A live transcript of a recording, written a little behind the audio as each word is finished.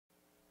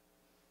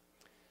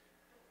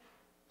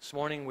This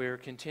morning we're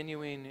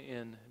continuing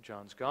in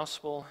John's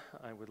Gospel.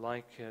 I would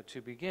like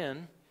to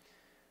begin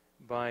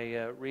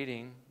by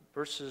reading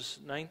verses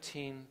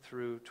 19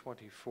 through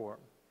 24.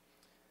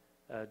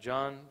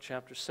 John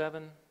chapter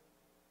 7,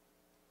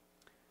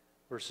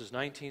 verses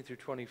 19 through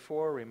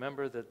 24.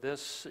 Remember that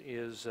this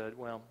is, a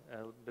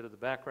bit of the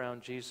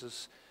background.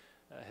 Jesus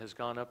has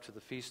gone up to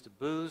the Feast of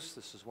Booths.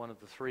 This is one of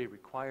the three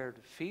required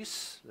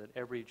feasts that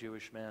every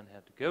Jewish man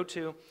had to go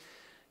to.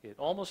 It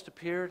almost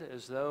appeared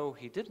as though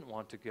he didn't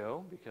want to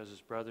go because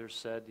his brothers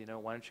said,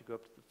 why don't you go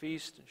up to the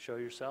feast and show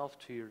yourself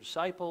to your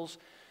disciples?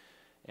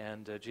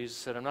 And Jesus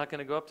said, I'm not going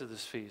to go up to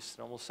this feast.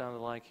 It almost sounded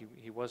like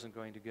he wasn't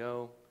going to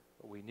go,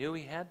 but we knew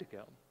he had to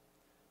go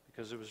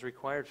because it was a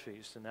required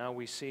feast. And now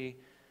we see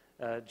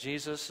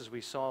Jesus, as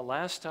we saw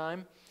last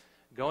time,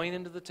 going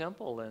into the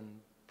temple and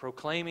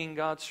proclaiming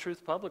God's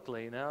truth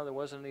publicly. Now there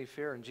wasn't any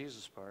fear in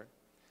Jesus' part.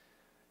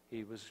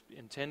 He was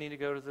intending to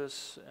go to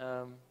this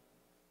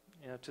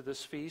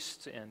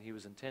feast, and he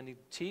was intending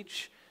to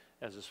teach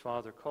as his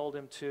Father called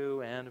him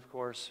to, and of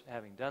course,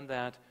 having done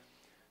that,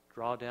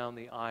 draw down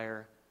the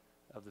ire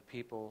of the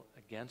people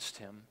against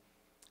him.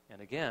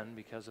 And again,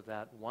 because of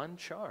that one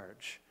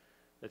charge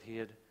that he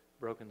had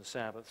broken the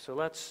Sabbath. So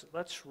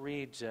let's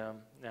read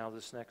now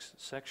this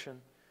next section,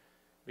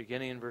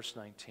 beginning in verse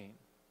 19.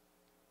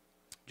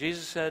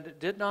 Jesus said,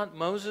 "Did not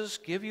Moses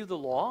give you the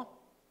law?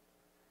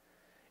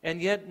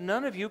 And yet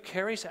none of you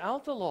carries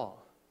out the law.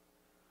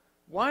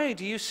 Why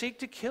do you seek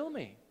to kill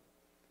me?"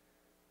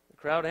 The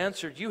crowd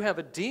answered, "You have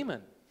a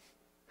demon.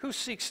 Who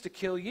seeks to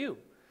kill you?"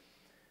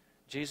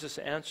 Jesus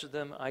answered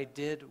them, "I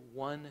did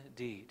one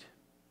deed,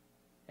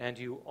 and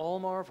you all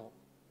marvel.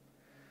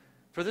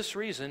 For this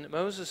reason,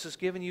 Moses has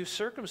given you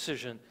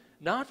circumcision,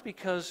 not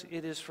because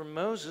it is from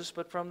Moses,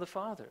 but from the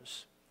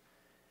fathers.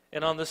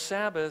 And on the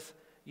Sabbath,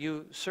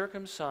 you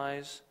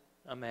circumcise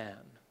a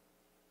man.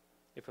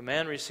 If a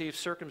man receives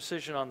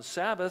circumcision on the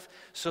Sabbath,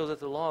 so that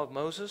the law of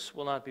Moses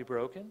will not be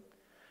broken,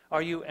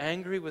 are you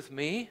angry with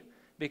me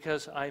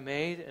because I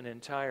made an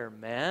entire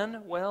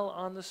man well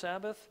on the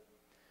Sabbath?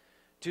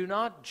 Do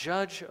not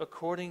judge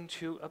according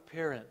to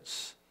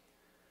appearance,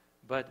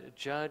 but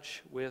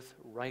judge with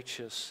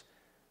righteous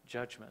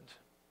judgment."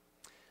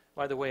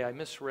 By the way, I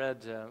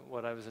misread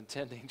what I was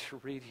intending to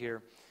read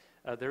here.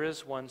 There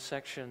is one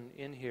section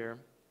in here,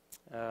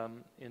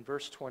 in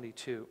verse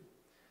 22.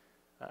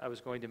 I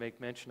was going to make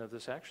mention of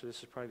this. Actually,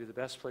 this is probably the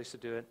best place to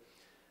do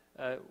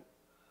it.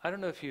 I don't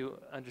know if you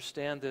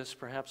understand this.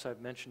 Perhaps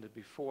I've mentioned it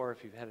before.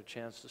 If you've had a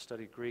chance to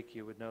study Greek,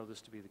 you would know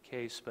this to be the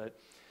case. But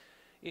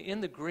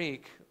in the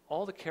Greek,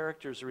 all the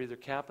characters are either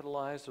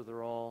capitalized or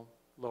they're all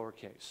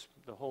lowercase,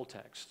 the whole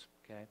text.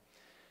 Okay,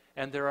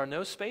 and there are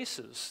no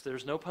spaces.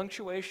 There's no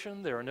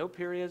punctuation. There are no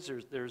periods.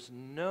 There's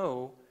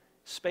no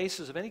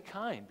spaces of any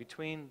kind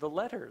between the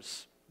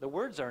letters. The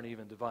words aren't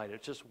even divided.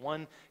 It's just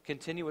one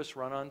continuous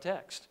run-on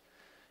text.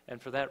 And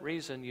for that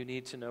reason, you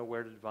need to know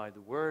where to divide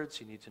the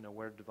words, you need to know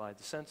where to divide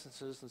the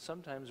sentences, and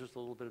sometimes there's a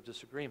little bit of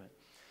disagreement.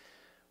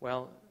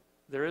 Well,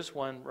 there is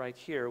one right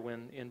here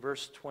when in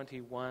verses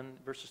 21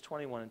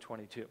 and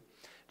 22.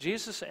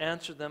 Jesus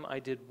answered them, "I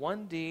did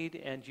one deed,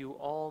 and you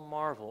all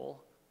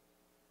marvel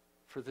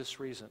for this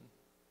reason."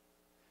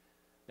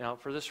 Now,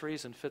 for this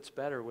reason fits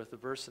better with the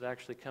verse that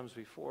actually comes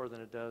before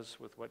than it does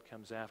with what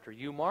comes after.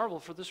 You marvel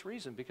for this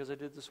reason, because I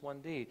did this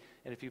one deed.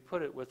 And if you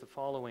put it with the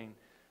following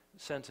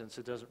sentence,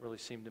 it doesn't really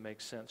seem to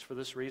make sense. For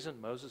this reason,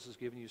 Moses has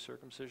given you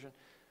circumcision.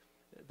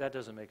 That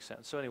doesn't make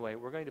sense. So anyway,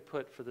 we're going to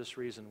put "for this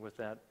reason" with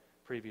that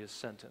previous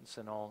sentence,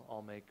 and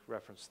I'll make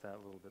reference to that a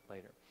little bit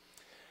later.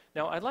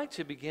 Now, I'd like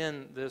to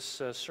begin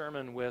this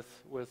sermon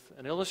with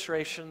an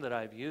illustration that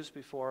I've used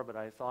before, but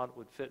I thought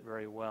would fit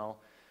very well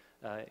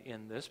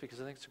in this, because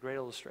I think it's a great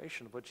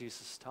illustration of what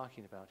Jesus is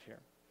talking about here.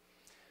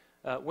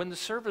 When the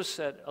service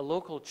at a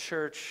local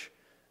church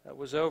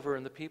was over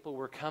and the people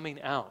were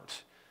coming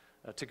out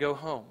to go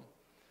home,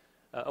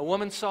 a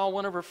woman saw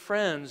one of her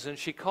friends and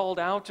she called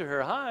out to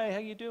her, "Hi, how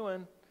you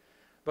doing?"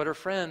 But her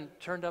friend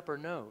turned up her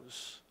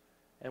nose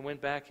and went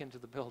back into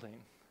the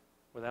building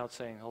without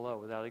saying hello,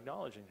 without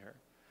acknowledging her.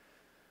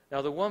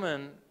 Now the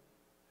woman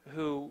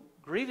who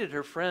greeted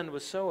her friend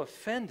was so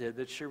offended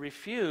that she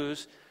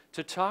refused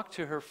to talk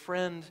to her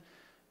friend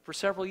for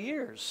several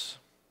years.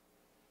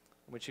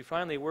 When she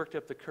finally worked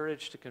up the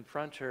courage to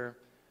confront her,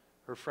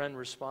 her friend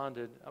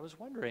responded, "I was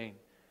wondering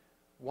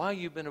why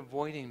you've been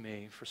avoiding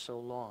me for so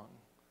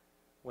long.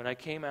 When I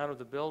came out of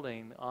the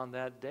building on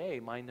that day,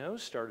 my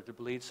nose started to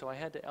bleed, so I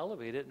had to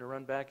elevate it and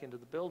run back into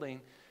the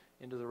building,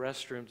 into the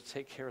restroom to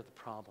take care of the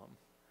problem."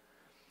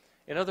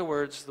 In other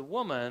words, the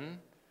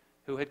woman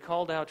who had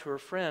called out to her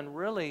friend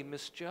really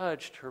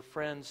misjudged her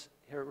friend's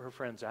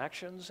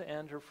actions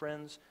and her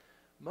friend's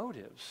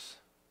motives.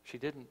 She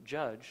didn't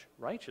judge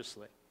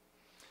righteously.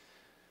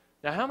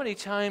 Now, how many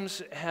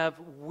times have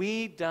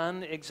we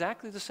done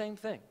exactly the same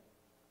thing?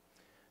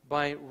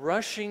 By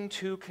rushing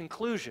to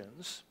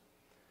conclusions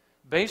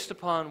based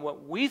upon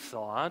what we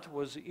thought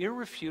was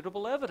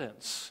irrefutable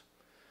evidence,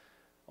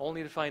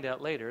 only to find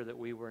out later that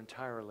we were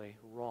entirely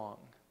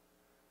wrong.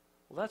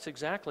 Well, that's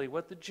exactly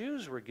what the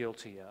Jews were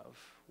guilty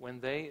of when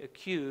they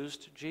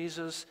accused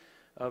Jesus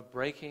of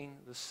breaking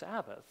the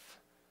Sabbath.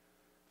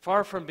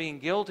 Far from being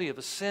guilty of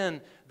a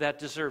sin that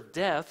deserved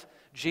death,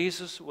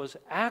 Jesus was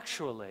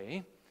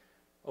actually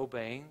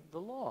obeying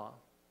the law.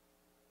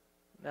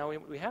 Now,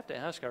 we have to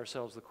ask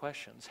ourselves the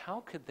questions. How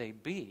could they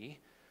be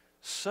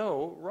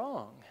so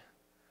wrong?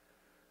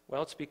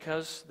 Well, it's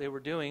because they were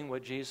doing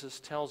what Jesus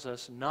tells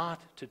us not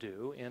to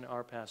do in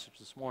our passage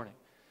this morning.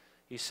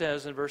 He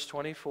says in verse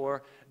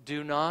 24,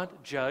 "Do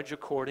not judge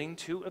according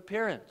to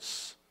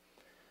appearance,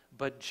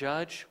 but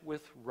judge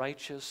with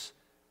righteous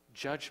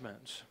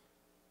judgment."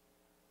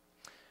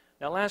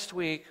 Now, last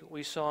week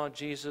we saw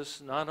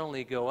Jesus not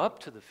only go up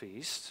to the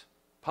feast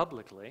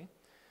publicly,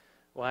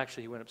 well,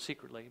 actually he went up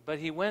secretly, but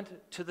he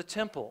went to the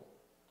temple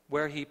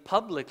where he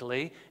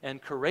publicly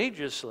and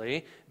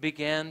courageously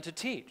began to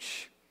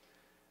teach.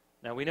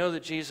 Now, we know that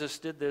Jesus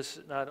did this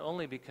not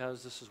only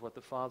because this is what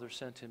the Father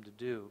sent him to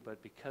do,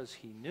 but because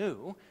he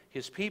knew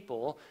his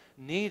people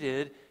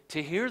needed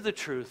to hear the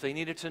truth. They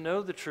needed to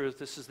know the truth.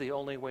 This is the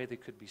only way they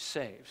could be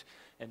saved.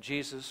 And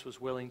Jesus was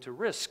willing to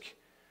risk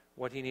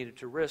what he needed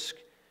to risk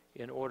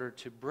in order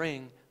to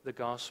bring the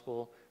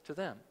gospel to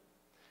them.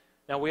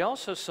 Now, we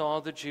also saw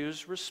the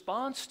Jews'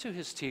 response to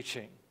his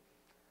teaching.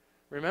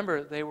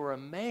 Remember, they were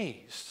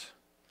amazed,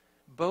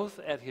 both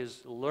at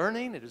his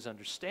learning, at his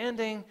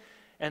understanding,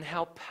 and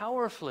how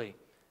powerfully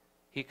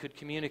he could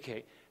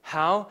communicate.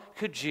 How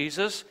could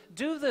Jesus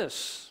do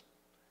this?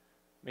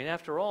 I mean,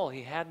 after all,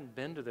 he hadn't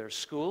been to their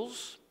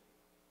schools.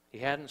 He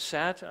hadn't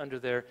sat under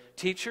their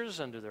teachers,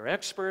 under their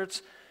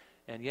experts,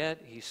 and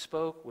yet he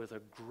spoke with a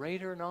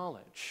greater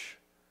knowledge,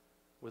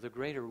 with a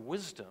greater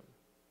wisdom,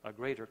 a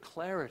greater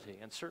clarity,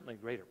 and certainly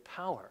greater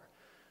power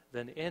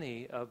than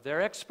any of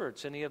their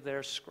experts, any of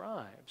their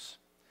scribes.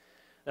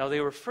 Now,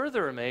 they were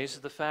further amazed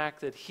at the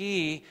fact that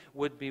he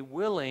would be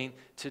willing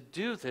to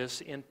do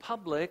this in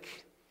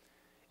public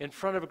in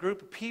front of a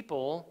group of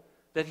people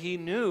that he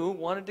knew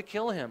wanted to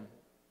kill him,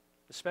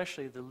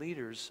 especially the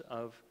leaders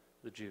of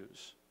the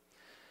Jews.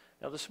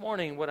 Now, this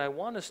morning, what I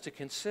want us to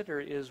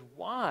consider is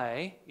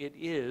why it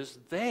is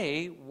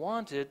they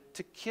wanted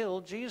to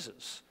kill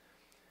Jesus,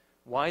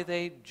 why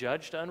they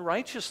judged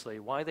unrighteously,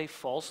 why they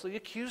falsely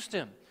accused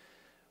him,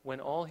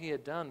 when all he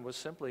had done was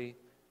simply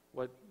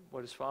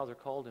what his Father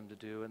called him to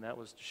do, and that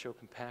was to show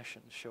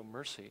compassion, to show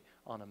mercy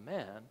on a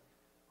man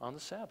on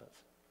the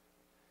Sabbath.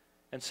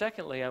 And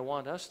secondly, I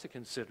want us to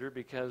consider,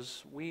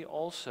 because we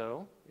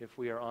also, if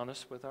we are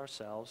honest with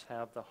ourselves,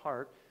 have the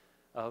heart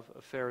of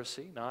a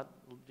Pharisee, not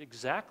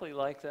exactly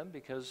like them,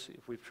 because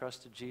if we've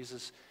trusted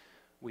Jesus,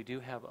 we do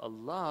have a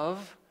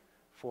love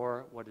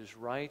for what is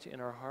right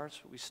in our hearts,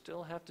 but we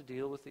still have to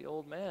deal with the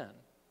old man,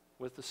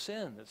 with the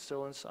sin that's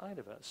still inside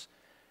of us.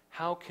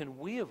 How can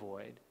we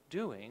avoid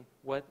doing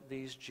what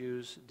these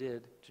Jews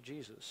did to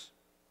Jesus?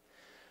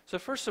 So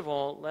first of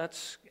all,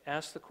 let's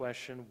ask the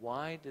question,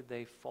 why did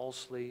they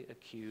falsely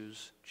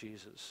accuse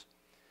Jesus?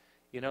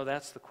 You know,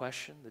 that's the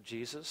question that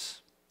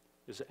Jesus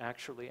is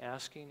actually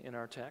asking in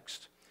our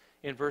text.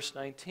 In verse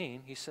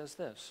 19, he says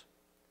this,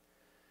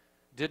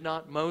 "Did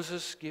not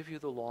Moses give you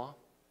the law,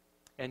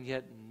 and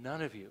yet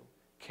none of you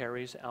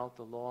carries out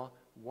the law?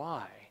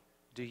 Why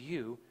do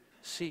you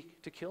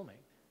seek to kill me?"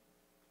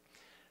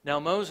 Now,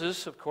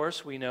 Moses, of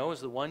course, we know, is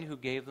the one who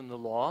gave them the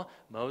law.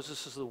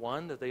 Moses is the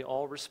one that they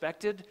all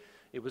respected.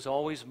 It was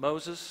always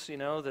Moses,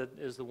 that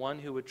is the one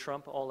who would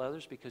trump all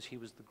others because he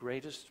was the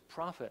greatest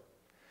prophet.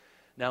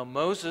 Now,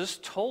 Moses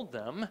told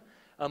them,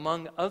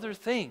 among other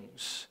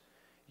things,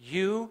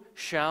 "You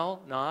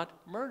shall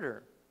not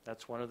murder."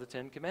 That's one of the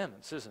 10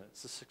 Commandments, isn't it?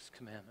 It's the 6th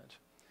commandment.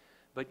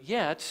 But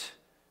yet,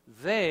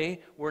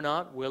 they were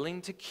not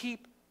willing to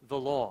keep the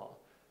law.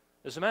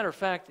 As a matter of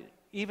fact,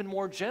 even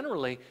more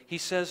generally, he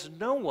says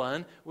no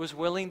one was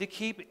willing to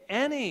keep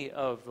any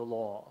of the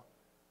law.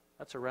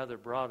 That's a rather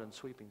broad and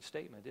sweeping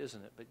statement,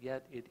 isn't it? But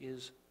yet it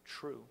is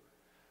true.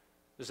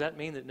 Does that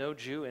mean that no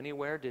Jew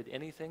anywhere did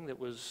anything that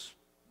was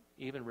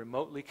even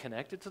remotely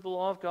connected to the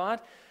law of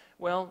God?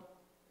 Well,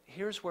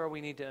 here's where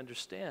we need to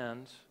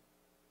understand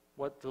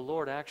what the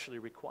Lord actually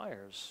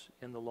requires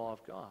in the law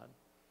of God.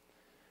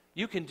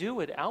 You can do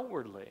it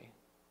outwardly.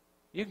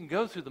 You can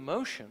go through the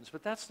motions,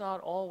 but that's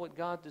not all what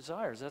God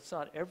desires. That's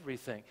not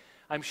everything.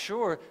 I'm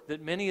sure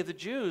that many of the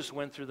Jews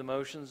went through the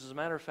motions. As a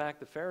matter of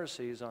fact, the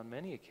Pharisees on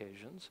many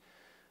occasions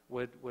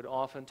would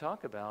often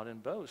talk about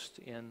and boast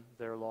in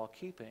their law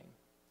keeping.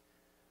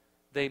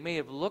 They may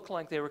have looked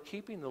like they were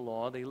keeping the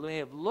law. They may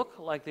have looked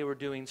like they were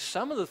doing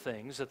some of the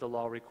things that the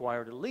law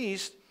required at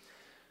least,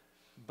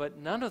 but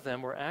none of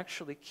them were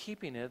actually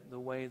keeping it the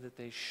way that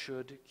they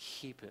should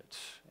keep it.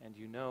 And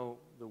you know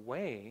the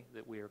way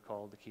that we are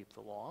called to keep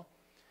the law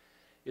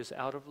is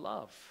out of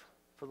love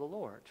for the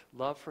Lord,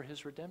 love for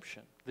his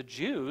redemption. The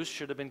Jews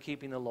should have been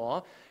keeping the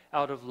law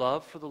out of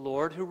love for the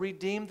Lord who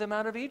redeemed them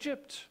out of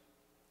Egypt,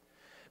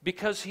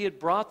 because he had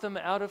brought them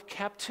out of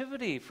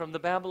captivity from the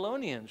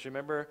Babylonians.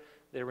 Remember,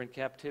 they were in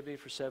captivity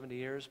for 70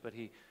 years, but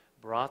he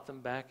brought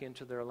them back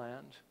into their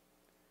land,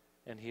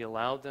 and he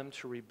allowed them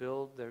to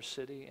rebuild their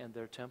city and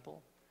their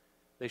temple.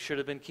 They should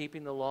have been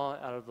keeping the law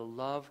out of the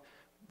love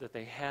that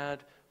they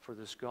had for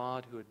this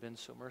God who had been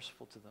so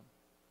merciful to them.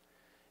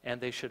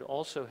 And they should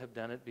also have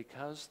done it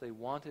because they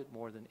wanted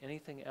more than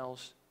anything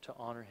else to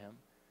honor him.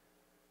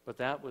 But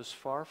that was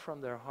far from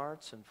their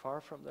hearts and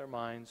far from their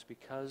minds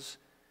because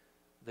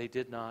they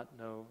did not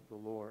know the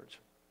Lord.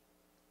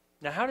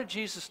 Now, how did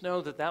Jesus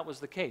know that that was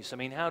the case? I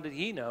mean, how did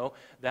he know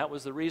that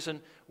was the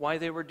reason why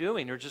they were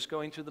doing or just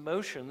going through the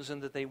motions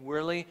and that they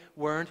really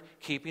weren't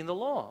keeping the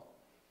law?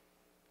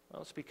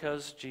 Well, it's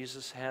because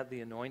Jesus had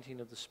the anointing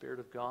of the Spirit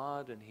of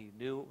God and he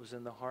knew it was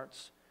in the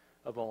hearts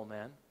of all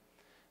men.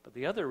 But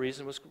the other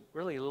reason was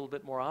really a little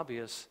bit more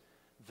obvious.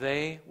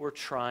 They were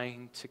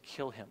trying to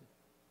kill him.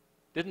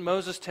 Didn't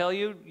Moses tell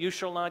you, you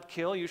shall not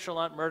kill, you shall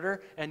not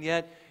murder, and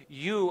yet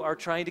you are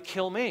trying to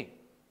kill me?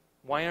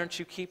 Why aren't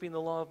you keeping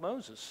the law of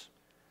Moses?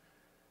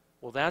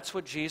 Well, that's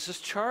what Jesus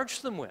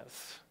charged them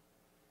with.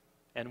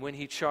 And when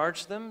he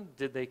charged them,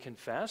 did they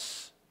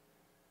confess?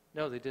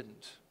 No, they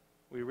didn't.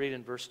 We read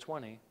in verse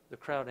 20, the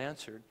crowd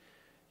answered,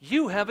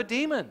 "You have a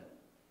demon.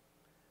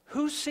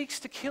 Who seeks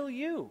to kill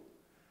you?"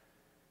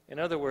 In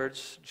other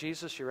words,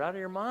 Jesus, you're out of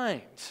your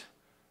mind.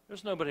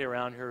 There's nobody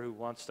around here who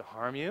wants to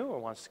harm you or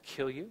wants to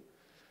kill you.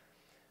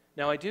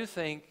 Now, I do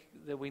think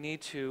that we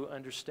need to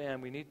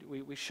understand,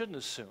 we shouldn't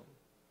assume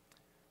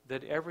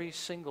that every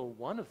single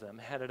one of them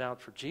had it out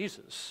for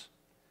Jesus,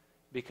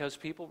 because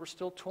people were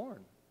still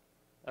torn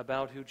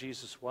about who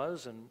Jesus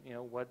was and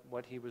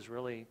what he was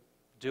really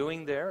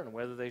doing there and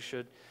whether they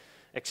should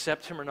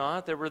accept him or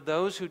not. There were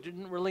those who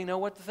didn't really know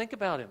what to think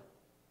about him.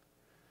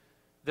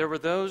 There were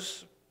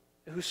those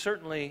who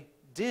certainly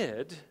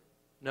did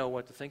know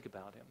what to think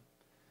about him.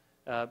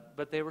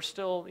 But they were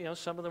still,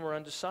 some of them were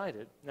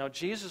undecided. Now,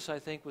 Jesus, I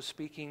think, was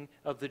speaking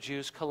of the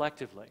Jews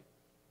collectively.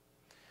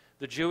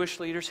 The Jewish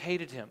leaders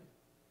hated him.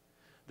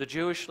 The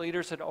Jewish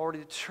leaders had already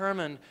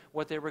determined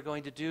what they were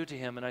going to do to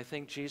him, and I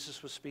think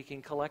Jesus was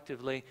speaking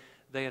collectively.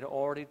 They had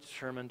already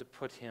determined to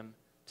put him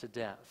to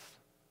death.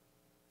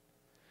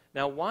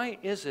 Now, why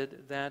is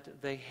it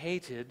that they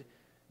hated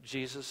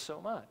Jesus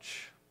so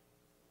much?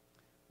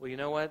 Well, you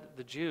know what?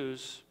 The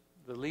Jews,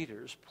 the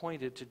leaders,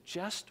 pointed to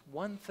just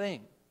one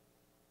thing.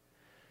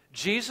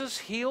 Jesus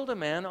healed a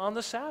man on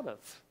the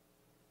Sabbath.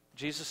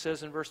 Jesus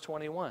says in verse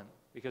 21,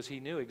 because he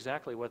knew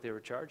exactly what they were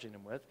charging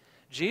him with,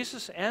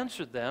 Jesus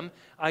answered them,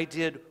 "I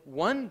did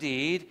one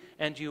deed,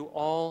 and you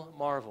all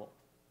marvel."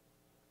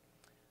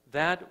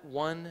 That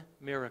one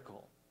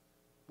miracle,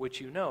 which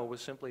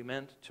was simply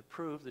meant to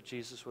prove that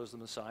Jesus was the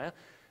Messiah.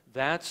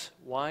 That's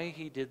why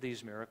he did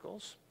these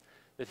miracles,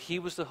 that he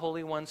was the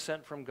Holy One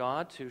sent from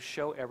God to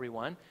show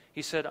everyone.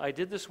 He said, "I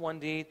did this one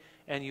deed,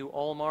 and you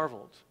all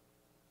marveled."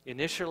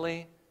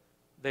 Initially,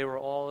 they were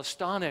all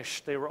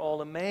astonished. They were all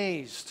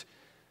amazed.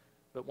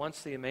 But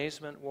once the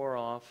amazement wore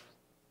off,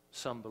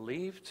 some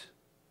believed,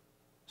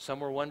 some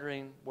were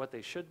wondering what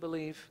they should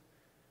believe,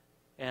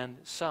 and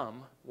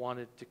some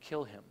wanted to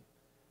kill him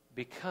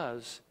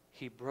because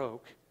he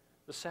broke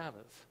the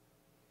Sabbath.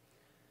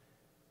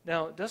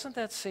 Now, doesn't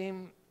that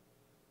seem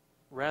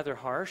rather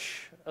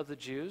harsh of the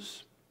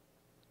Jews,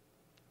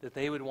 that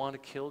they would want to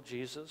kill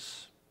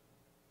Jesus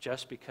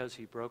just because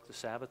he broke the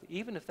Sabbath,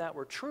 even if that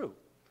were true?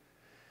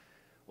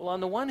 Well, on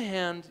the one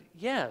hand,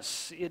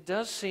 yes, it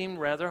does seem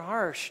rather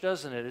harsh,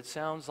 doesn't it? It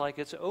sounds like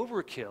it's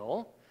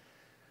overkill,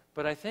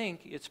 but I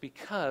think it's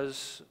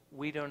because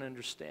we don't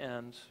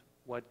understand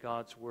what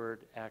God's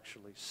Word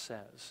actually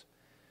says.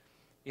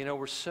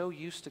 We're so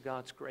used to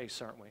God's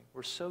grace, aren't we?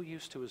 We're so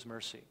used to his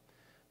mercy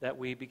that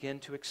we begin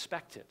to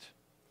expect it.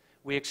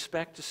 We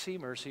expect to see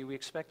mercy. We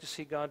expect to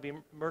see God be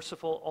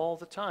merciful all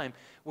the time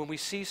when we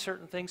see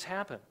certain things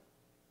happen.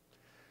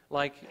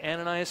 Like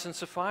Ananias and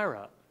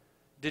Sapphira.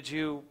 Did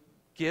you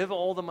give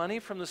all the money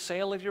from the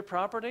sale of your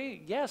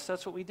property? Yes,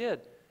 that's what we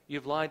did.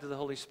 You've lied to the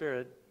Holy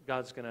Spirit.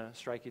 God's going to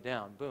strike you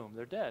down. Boom,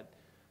 they're dead.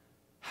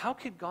 How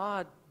could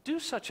God do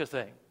such a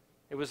thing?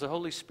 It was the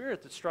Holy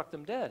Spirit that struck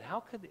them dead.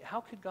 How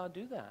could God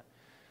do that?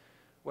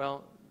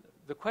 Well,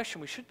 the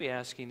question we should be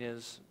asking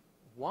is,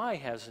 why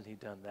hasn't he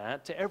done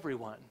that to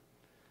everyone?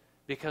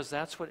 Because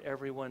that's what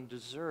everyone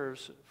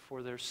deserves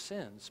for their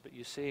sins. But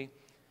you see,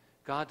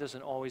 God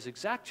doesn't always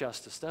exact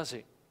justice, does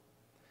he?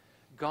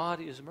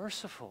 God is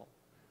merciful.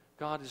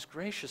 God is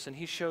gracious, and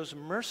he shows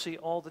mercy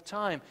all the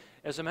time.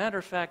 As a matter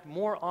of fact,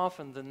 more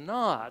often than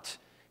not,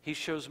 he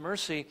shows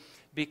mercy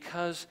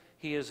because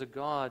he is a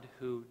God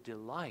who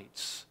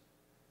delights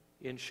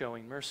in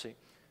showing mercy.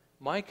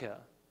 Micah,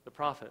 the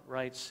prophet,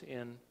 writes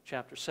in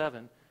chapter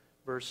 7,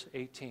 verse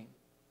 18,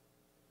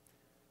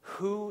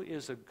 "Who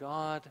is a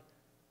God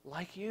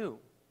like you,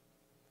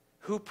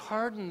 who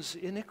pardons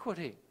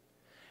iniquity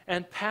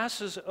and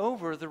passes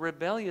over the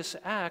rebellious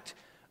act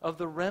of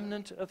the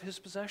remnant of his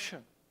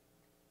possession?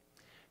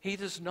 He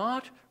does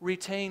not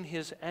retain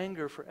his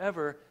anger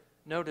forever,"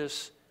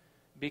 notice,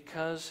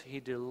 "because he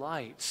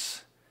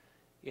delights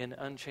in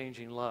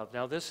unchanging love."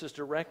 Now, this is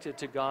directed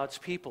to God's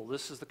people.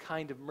 This is the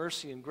kind of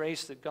mercy and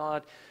grace that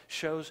God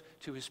shows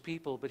to his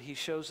people, but he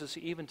shows this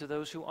even to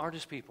those who aren't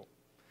his people.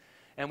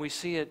 And we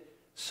see it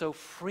so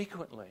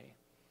frequently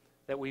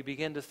that we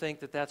begin to think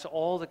that that's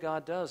all that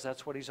God does.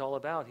 That's what he's all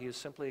about. He is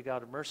simply a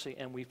God of mercy,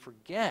 and we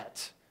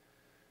forget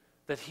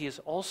that he is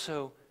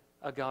also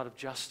a God of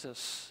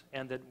justice,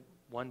 and that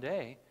one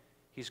day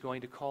he's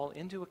going to call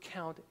into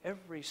account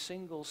every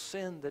single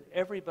sin that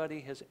everybody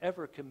has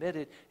ever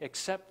committed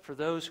except for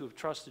those who have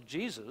trusted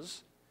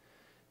Jesus,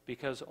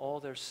 because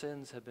all their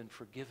sins have been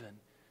forgiven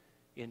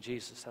in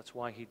Jesus. That's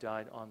why he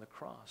died on the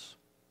cross.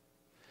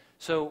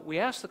 So we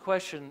ask the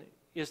question,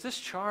 is this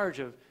charge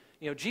of,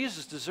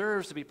 Jesus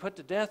deserves to be put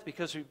to death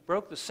because he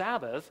broke the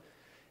Sabbath,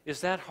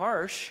 is that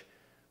harsh?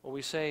 Well,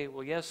 we say,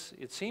 well, yes,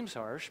 it seems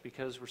harsh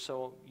because we're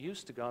so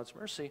used to God's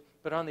mercy.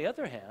 But on the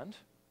other hand,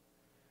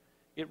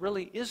 it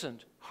really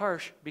isn't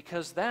harsh,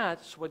 because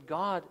that's what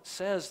God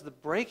says the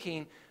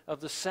breaking of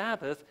the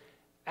Sabbath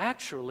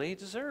actually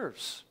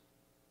deserves.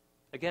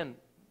 Again,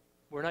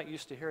 we're not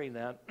used to hearing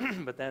that,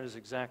 but that is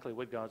exactly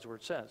what God's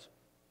Word says.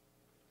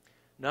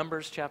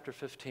 Numbers chapter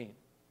 15,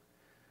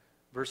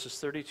 verses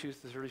 32 to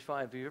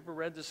 35. Have you ever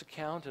read this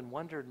account and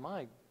wondered,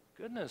 my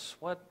goodness,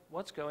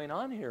 what's going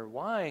on here?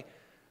 Why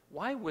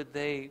would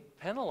they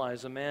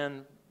penalize a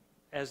man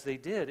as they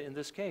did in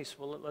this case?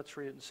 Well, let's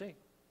read it and see.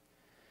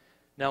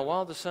 Now,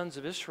 while the sons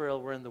of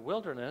Israel were in the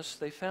wilderness,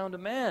 they found a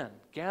man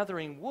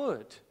gathering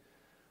wood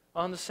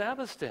on the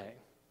Sabbath day.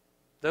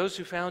 Those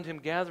who found him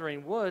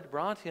gathering wood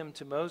brought him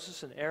to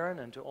Moses and Aaron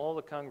and to all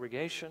the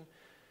congregation,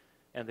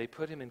 and they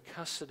put him in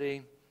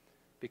custody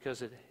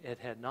because it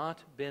had not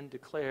been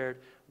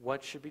declared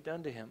what should be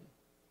done to him.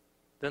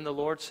 Then the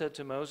Lord said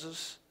to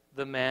Moses,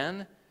 "The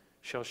man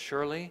shall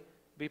surely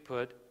be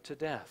put to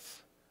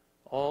death.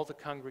 All the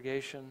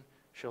congregation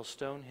shall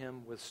stone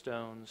him with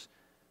stones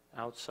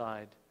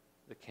outside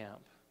the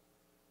camp."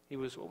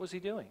 What was he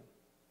doing?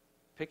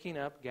 Picking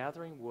up,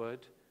 gathering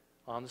wood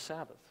on the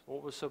Sabbath.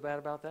 What was so bad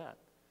about that?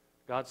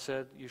 God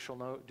said, you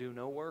shall do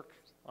no work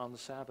on the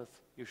Sabbath.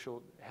 You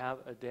shall have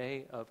a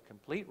day of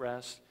complete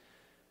rest,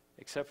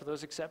 except for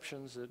those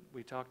exceptions that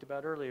we talked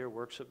about earlier,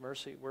 works of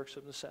mercy, works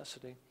of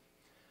necessity.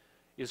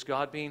 Is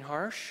God being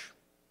harsh?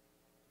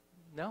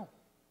 No.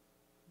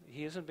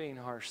 He isn't being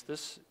harsh.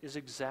 This is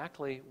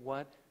exactly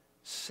what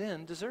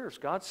sin deserves.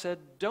 God said,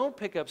 don't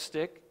pick up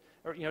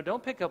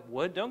don't pick up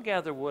wood, don't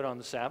gather wood on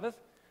the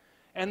Sabbath.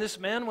 And this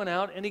man went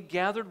out and he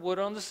gathered wood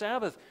on the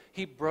Sabbath.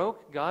 He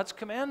broke God's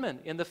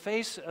commandment. In the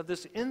face of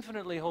this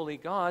infinitely holy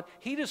God,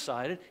 he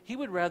decided he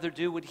would rather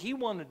do what he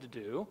wanted to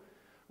do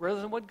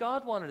rather than what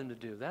God wanted him to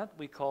do. That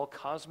we call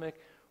cosmic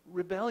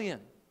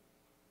rebellion.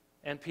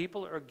 And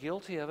people are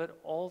guilty of it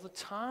all the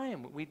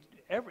time,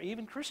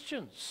 even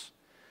Christians.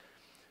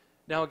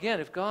 Now again,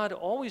 if God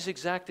always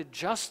exacted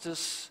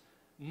justice,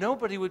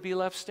 nobody would be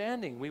left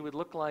standing. We would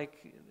look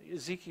like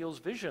Ezekiel's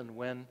vision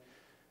when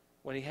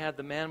he had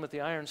the man with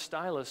the iron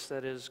stylus,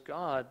 that is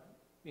God,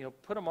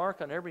 put a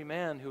mark on every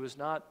man who has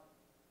not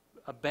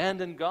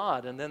abandoned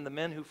God, and then the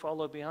men who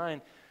follow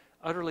behind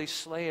utterly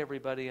slay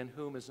everybody in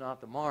whom is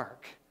not the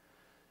mark.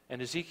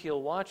 And Ezekiel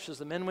watched as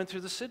the men went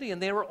through the city,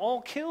 and they were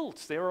all killed.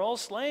 They were all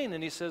slain.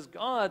 And he says,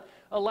 God,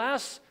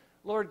 alas,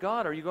 Lord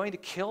God, are you going to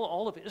kill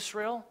all of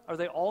Israel? Are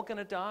they all going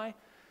to die?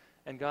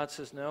 And God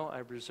says, no, I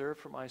reserve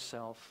for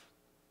myself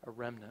a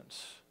remnant.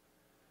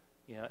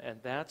 And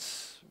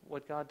that's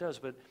what God does.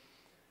 But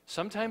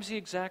sometimes he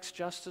exacts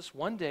justice.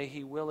 One day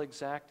he will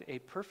exact a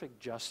perfect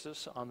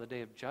justice on the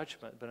day of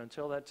judgment. But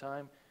until that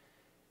time,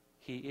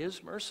 he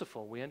is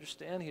merciful. We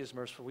understand he is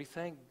merciful. We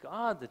thank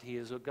God that he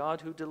is a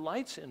God who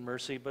delights in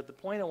mercy. But the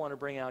point I want to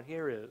bring out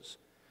here is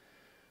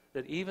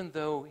that even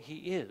though he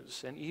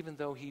is, and even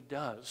though he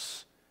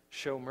does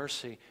show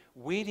mercy,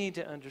 we need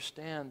to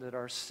understand that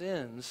our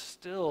sins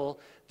still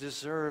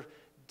deserve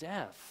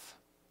death.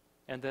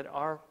 And that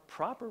our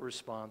proper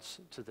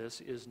response to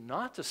this is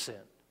not to sin,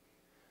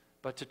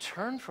 but to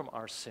turn from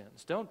our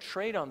sins. Don't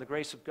trade on the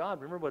grace of God.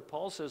 Remember what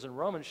Paul says in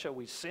Romans, shall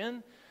we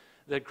sin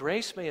that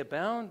grace may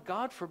abound?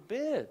 God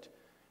forbid.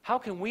 How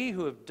can we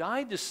who have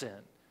died to sin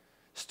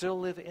still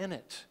live in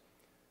it?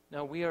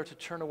 Now we are to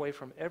turn away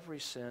from every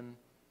sin,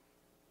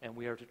 and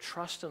we are to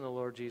trust in the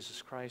Lord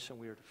Jesus Christ, and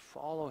we are to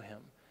follow him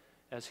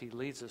as he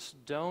leads us.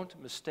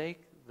 Don't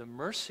mistake the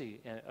mercy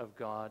of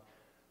God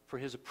for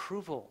his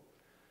approval.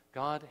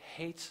 God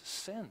hates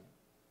sin,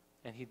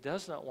 and he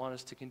does not want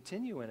us to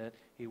continue in it.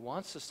 He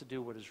wants us to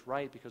do what is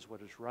right, because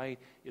what is right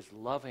is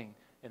loving,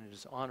 and it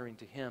is honoring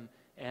to him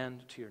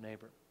and to your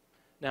neighbor.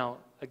 Now,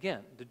 again,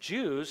 the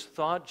Jews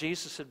thought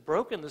Jesus had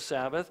broken the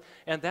Sabbath,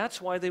 and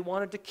that's why they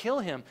wanted to kill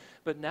him.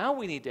 But now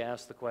we need to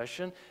ask the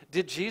question,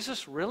 did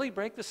Jesus really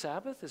break the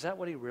Sabbath? Is that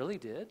what he really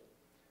did?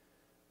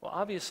 Well,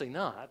 obviously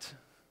not,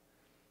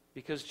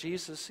 because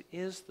Jesus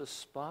is the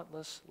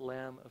spotless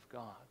Lamb of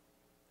God.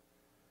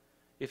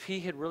 If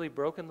he had really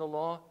broken the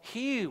law,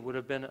 he would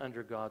have been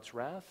under God's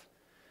wrath.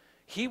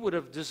 He would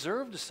have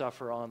deserved to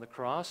suffer on the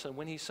cross, and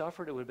when he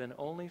suffered, it would have been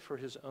only for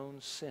his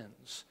own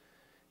sins.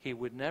 He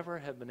would never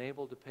have been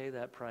able to pay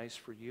that price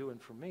for you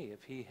and for me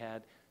if he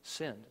had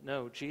sinned.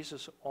 No,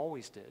 Jesus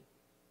always did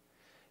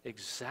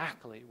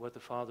exactly what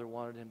the Father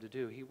wanted him to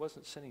do. He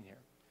wasn't sinning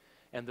here.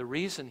 And the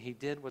reason he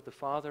did what the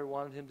Father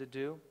wanted him to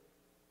do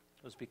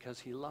was because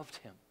he loved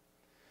him.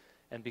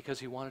 and because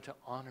he wanted to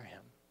honor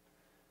him.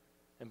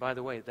 And by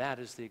the way, that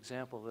is the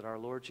example that our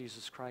Lord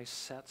Jesus Christ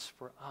sets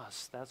for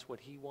us. That's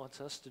what he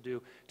wants us to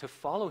do, to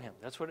follow him.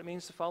 That's what it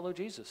means to follow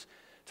Jesus,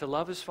 to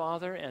love his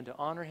Father and to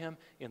honor him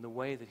in the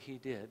way that he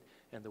did.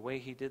 And the way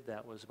he did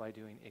that was by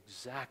doing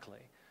exactly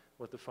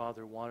what the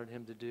Father wanted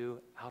him to do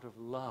out of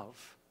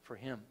love for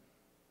him.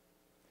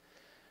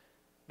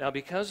 Now,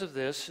 because of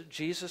this,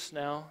 Jesus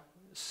now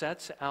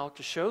sets out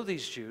to show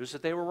these Jews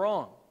that they were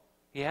wrong.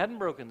 He hadn't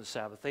broken the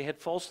Sabbath. They had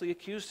falsely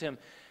accused him.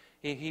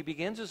 He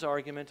begins his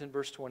argument in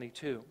verse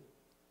 22.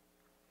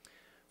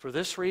 For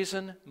this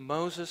reason,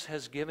 Moses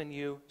has given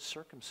you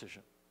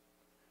circumcision,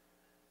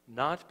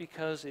 not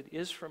because it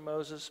is from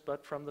Moses,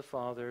 but from the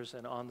fathers,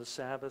 and on the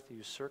Sabbath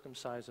you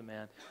circumcise a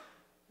man.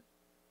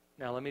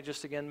 Now, let me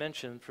just again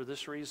mention, for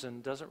this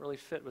reason, doesn't really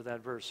fit with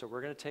that verse, so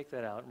we're going to take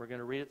that out, and we're going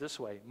to read it this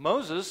way.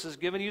 Moses has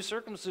given you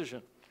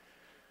circumcision,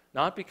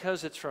 not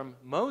because it's from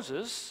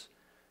Moses,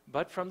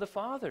 but from the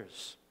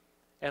fathers.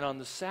 And on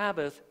the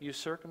Sabbath you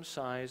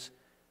circumcise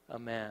a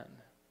man.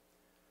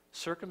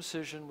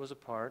 Circumcision was a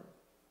part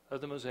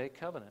of the Mosaic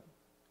covenant.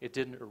 It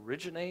didn't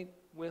originate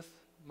with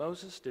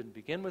Moses, didn't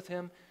begin with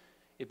him.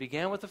 It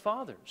began with the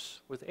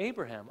fathers, with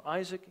Abraham,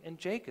 Isaac, and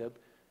Jacob.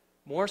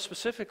 More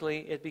specifically,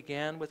 it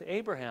began with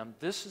Abraham.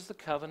 This is the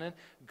covenant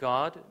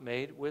God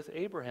made with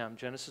Abraham.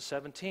 Genesis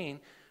 17,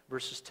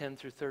 verses 10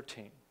 through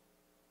 13.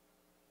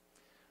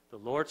 The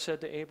Lord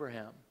said to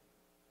Abraham,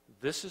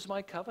 "This is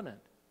my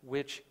covenant,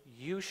 which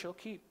you shall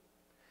keep,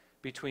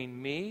 between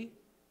me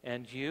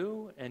and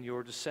you and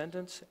your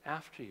descendants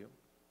after you.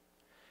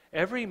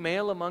 Every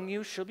male among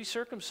you shall be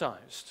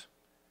circumcised,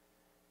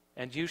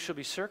 and you shall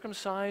be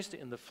circumcised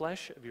in the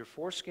flesh of your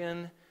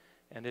foreskin,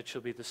 and it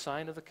shall be the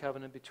sign of the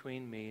covenant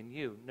between me and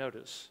you."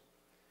 Notice,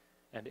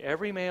 and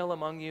every male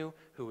among you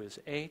who is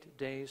 8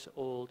 days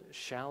old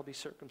shall be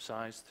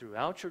circumcised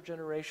throughout your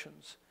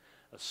generations.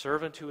 A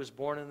servant who is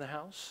born in the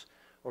house,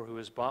 or who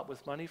is bought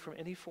with money from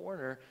any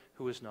foreigner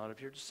who is not of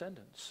your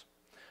descendants.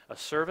 A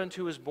servant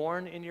who is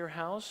born in your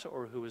house,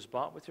 or who is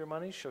bought with your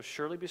money, shall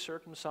surely be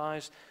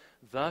circumcised.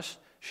 Thus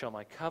shall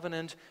my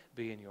covenant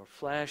be in your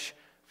flesh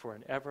for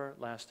an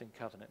everlasting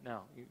covenant.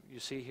 Now, you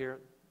see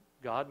here,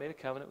 God made a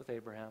covenant with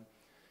Abraham,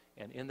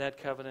 and in that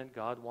covenant,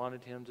 God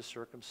wanted him to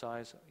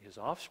circumcise his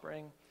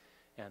offspring,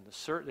 and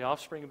the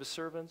offspring of his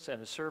servants, and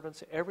his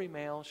servants, every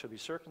male shall be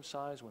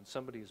circumcised. When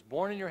somebody is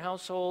born in your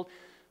household,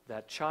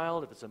 that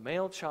child, if it's a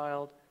male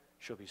child,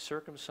 shall be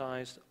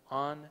circumcised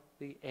on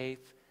the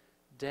 8th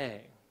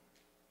day.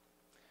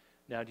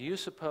 Now, do you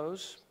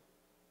suppose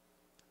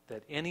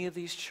that any of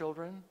these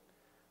children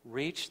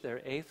reached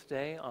their 8th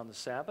day on the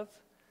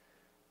Sabbath?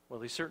 Well,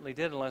 they certainly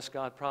did, unless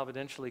God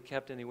providentially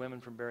kept any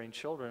women from bearing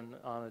children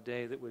on a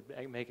day that would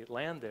make it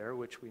land there,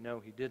 which we know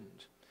he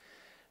didn't.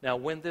 Now,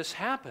 when this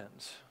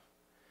happened,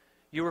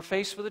 you were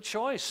faced with a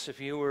choice, if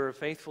you were a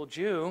faithful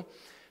Jew,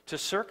 to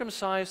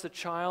circumcise the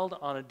child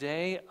on a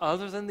day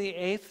other than the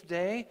 8th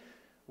day,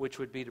 which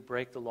would be to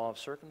break the law of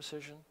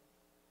circumcision,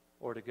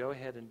 or to go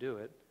ahead and do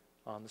it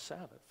on the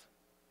Sabbath.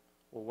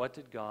 Well, what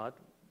did God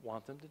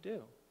want them to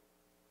do?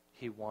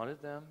 He wanted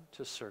them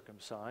to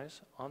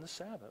circumcise on the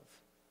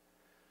Sabbath.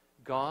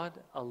 God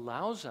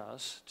allows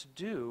us to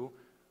do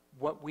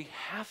what we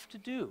have to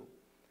do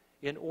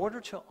in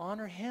order to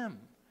honor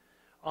him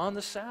on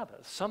the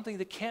Sabbath, something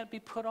that can't be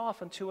put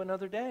off until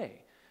another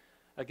day.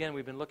 Again,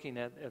 we've been looking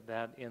at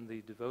that in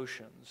the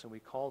devotions, and we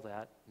call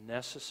that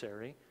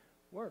necessary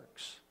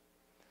works.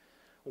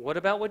 What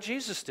about what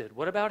Jesus did?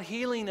 What about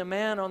healing a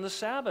man on the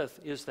Sabbath?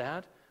 Is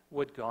that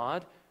what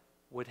God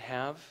would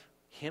have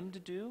him to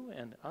do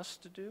and us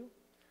to do?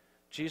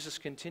 Jesus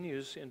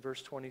continues in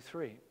verse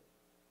 23.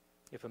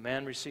 If a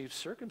man receives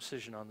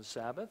circumcision on the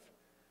Sabbath,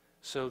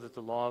 so that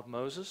the law of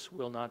Moses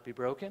will not be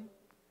broken,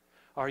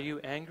 are you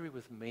angry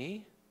with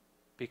me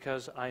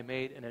because I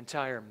made an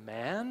entire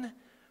man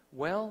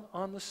well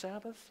on the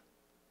Sabbath?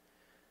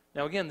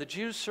 Now again, the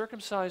Jews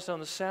circumcised on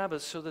the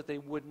Sabbath so that they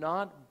would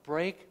not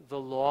break the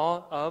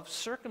law of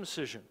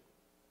circumcision.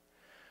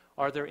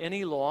 Are there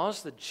any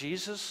laws that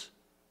Jesus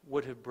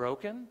would have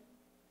broken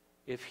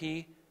if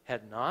he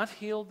had not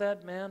healed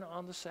that man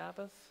on the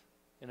Sabbath?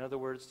 In other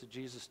words, did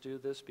Jesus do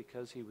this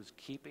because he was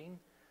keeping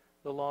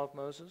the law of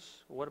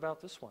Moses? Well, what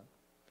about this one?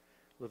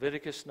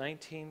 Leviticus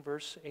 19,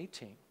 verse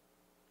 18.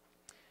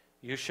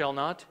 You shall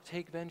not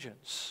take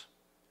vengeance,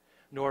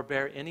 nor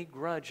bear any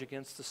grudge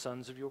against the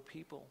sons of your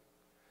people,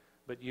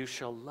 but you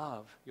shall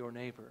love your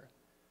neighbor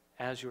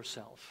as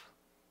yourself.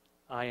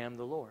 I am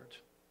the Lord.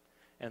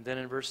 And then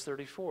in verse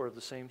 34 of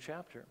the same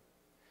chapter,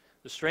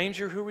 the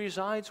stranger who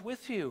resides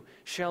with you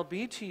shall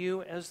be to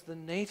you as the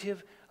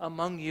native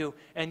among you,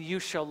 and you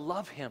shall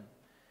love him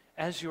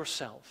as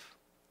yourself.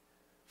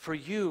 For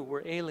you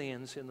were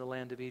aliens in the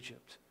land of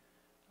Egypt.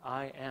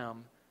 I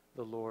am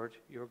the Lord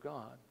your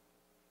God.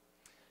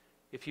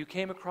 If you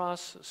came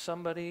across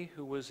somebody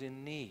who was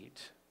in need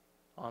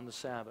on the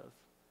Sabbath,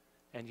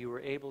 and you were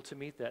able to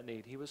meet that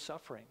need, he was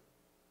suffering.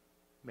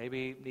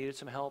 Maybe needed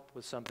some help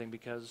with something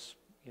because,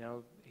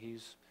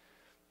 he's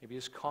Maybe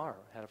his car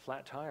had a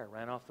flat tire,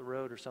 ran off the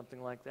road or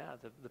something like that.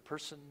 The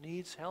person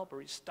needs help,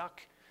 or he's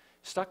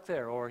stuck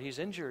there, or he's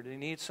injured and he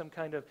needs some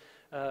kind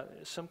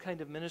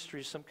of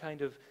ministry, some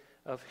kind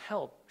of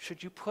help.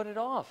 Should you put it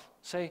off?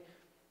 Say,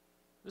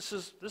 this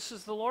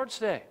is the Lord's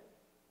day.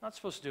 I'm not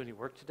supposed to do any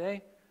work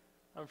today.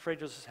 I'm afraid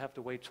you'll just have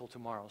to wait till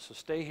tomorrow. So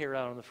stay here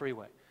out on the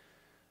freeway.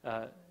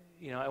 I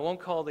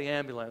won't call the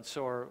ambulance,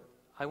 or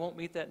I won't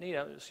meet that need.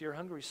 So you're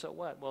hungry, so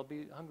what? Well,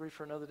 be hungry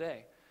for another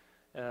day,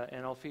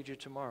 and I'll feed you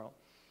tomorrow.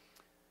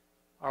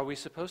 Are we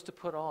supposed to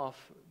put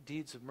off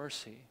deeds of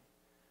mercy,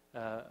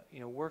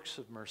 works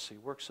of mercy,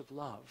 works of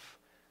love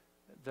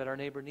that our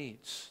neighbor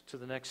needs to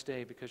the next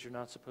day because you're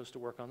not supposed to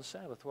work on the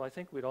Sabbath? Well, I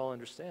think we'd all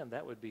understand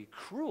that would be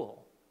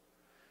cruel.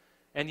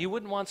 And you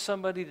wouldn't want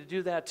somebody to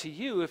do that to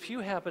you if you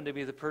happened to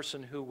be the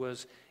person who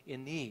was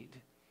in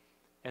need.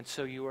 And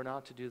so you are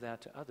not to do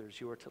that to others.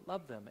 You are to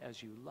love them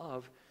as you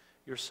love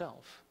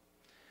yourself.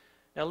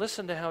 Now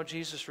listen to how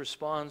Jesus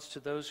responds to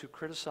those who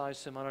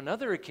criticized him on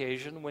another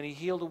occasion when he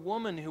healed a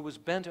woman who was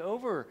bent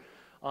over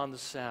on the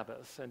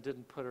Sabbath and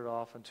didn't put it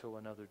off until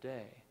another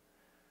day.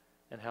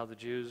 And how the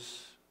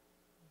Jews,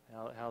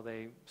 how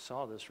they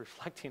saw this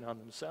reflecting on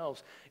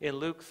themselves. In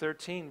Luke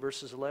 13,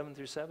 verses 11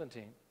 through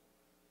 17.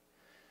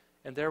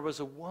 And there was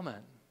a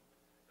woman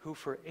who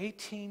for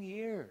 18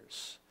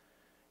 years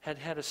had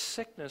had a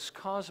sickness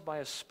caused by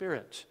a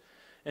spirit,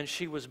 and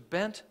she was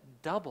bent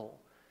double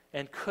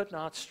and could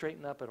not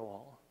straighten up at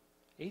all.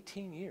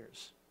 18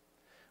 years.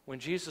 When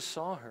Jesus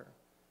saw her,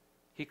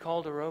 he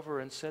called her over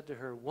and said to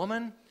her,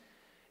 "Woman,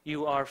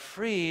 you are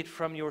freed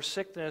from your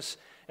sickness."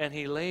 And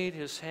he laid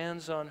his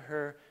hands on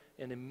her,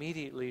 and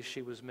immediately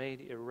she was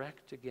made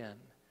erect again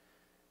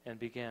and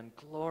began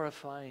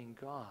glorifying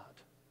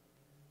God.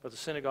 But the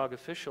synagogue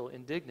official,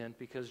 indignant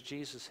because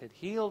Jesus had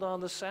healed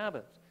on the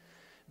Sabbath,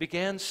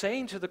 began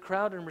saying to the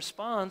crowd in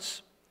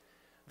response,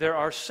 "There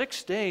are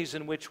 6 days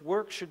in which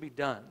work should be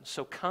done,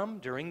 so come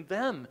during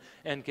them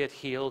and get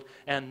healed,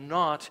 and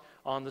not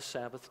on the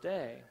Sabbath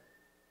day."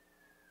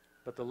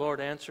 But the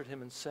Lord answered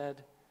him and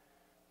said,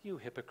 "You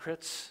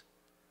hypocrites,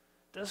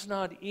 does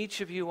not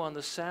each of you on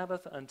the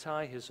Sabbath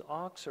untie his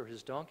ox or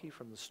his donkey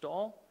from the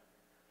stall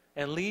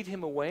and lead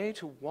him away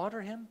to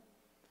water him?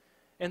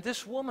 And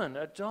this woman,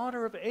 a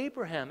daughter of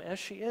Abraham as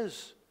she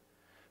is,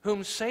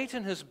 whom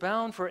Satan has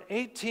bound for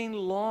 18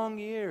 long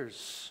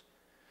years,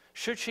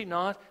 should she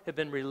not have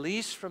been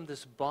released from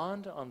this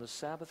bond on the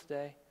Sabbath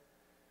day?"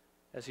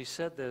 As he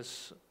said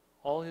this,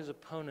 all his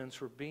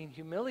opponents were being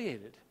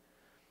humiliated,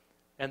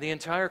 and the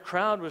entire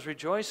crowd was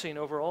rejoicing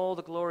over all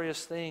the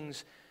glorious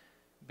things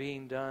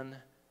being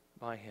done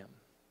by him.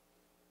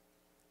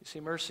 You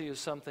see, mercy is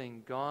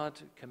something God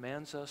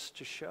commands us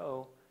to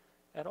show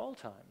at all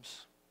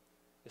times,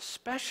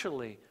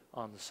 especially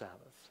on the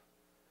Sabbath.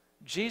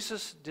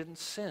 Jesus didn't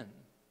sin.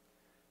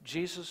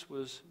 Jesus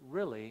was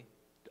really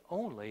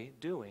only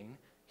doing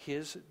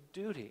his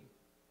duty.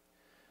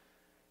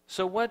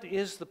 So what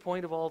is the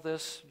point of all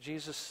this?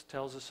 Jesus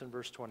tells us in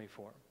verse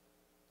 24.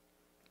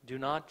 "Do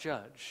not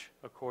judge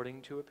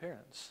according to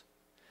appearance,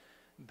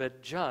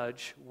 but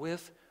judge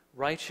with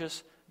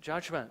righteous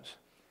judgment."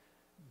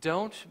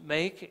 Don't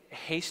make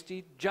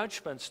hasty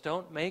judgments.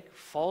 Don't make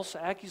false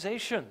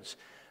accusations.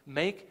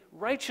 Make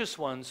righteous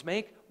ones.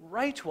 Make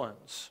right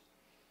ones.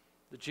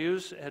 The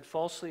Jews had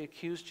falsely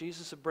accused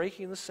Jesus of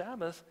breaking the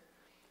Sabbath,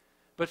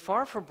 but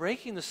far from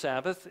breaking the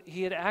Sabbath,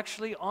 he had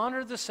actually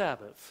honored the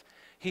Sabbath.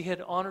 He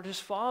had honored his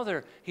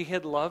Father. He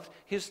had loved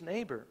his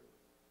neighbor.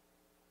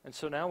 And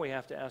so now we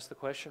have to ask the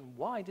question,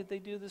 why did they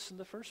do this in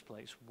the first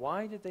place?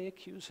 Why did they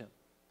accuse him?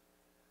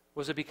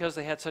 Was it because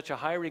they had such a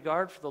high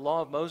regard for the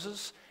law of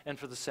Moses and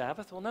for the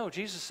Sabbath? Well, no.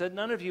 Jesus said,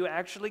 none of you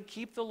actually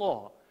keep the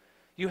law.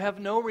 You have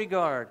no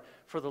regard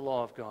for the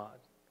law of God.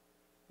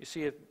 You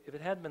see, if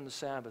it hadn't been the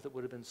Sabbath, it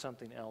would have been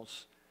something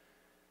else,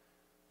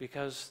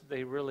 because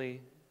they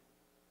really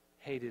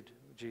hated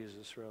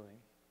Jesus, really.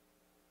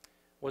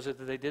 Was it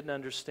that they didn't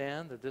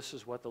understand that this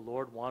is what the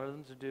Lord wanted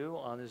them to do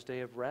on his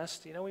day of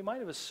rest? You know, we might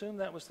have assumed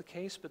that was the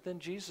case, but then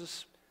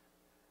Jesus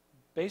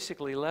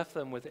basically left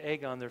them with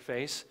egg on their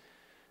face.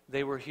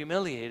 They were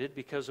humiliated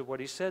because of what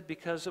he said,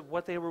 because of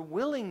what they were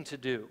willing to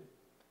do.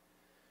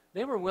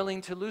 They were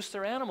willing to loose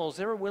their animals.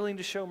 They were willing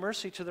to show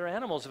mercy to their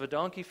animals. If a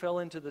donkey fell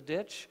into the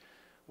ditch,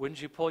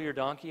 wouldn't you pull your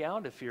donkey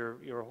out? If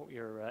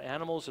your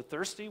animals are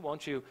thirsty,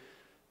 won't you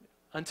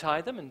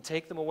untie them and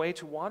take them away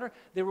to water?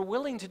 They were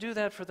willing to do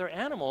that for their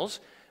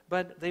animals,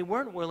 but they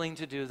weren't willing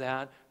to do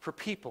that for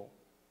people.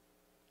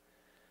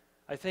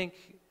 I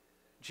think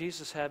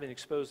Jesus, having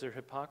exposed their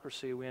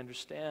hypocrisy, we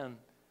understand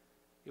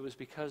it was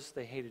because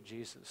they hated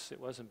Jesus. It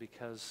wasn't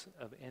because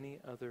of any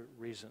other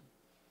reason.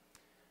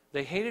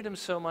 They hated him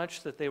so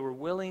much that they were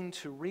willing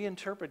to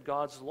reinterpret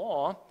God's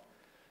law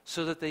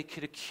so that they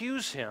could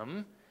accuse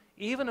him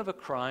even of a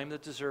crime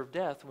that deserved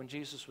death, when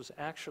Jesus was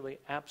actually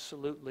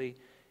absolutely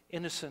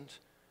innocent,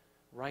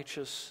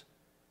 righteous,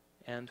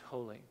 and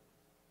holy.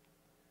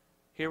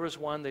 Here was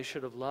one they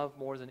should have loved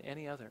more than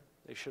any other.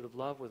 They should have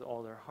loved with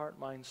all their heart,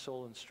 mind,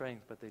 soul, and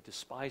strength, but they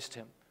despised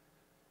him,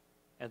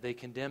 and they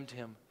condemned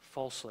him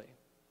falsely.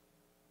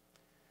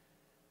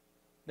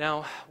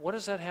 Now, what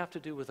does that have to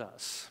do with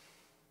us?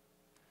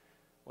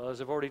 Well, as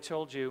I've already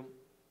told you,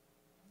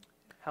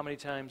 how many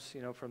times,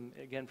 from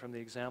the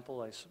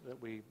example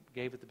that we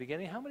gave at the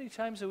beginning, how many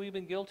times have we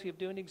been guilty of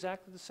doing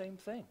exactly the same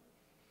thing?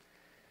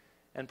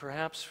 And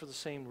perhaps for the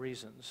same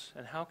reasons.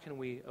 And how can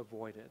we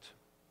avoid it?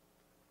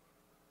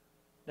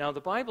 Now,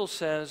 the Bible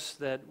says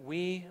that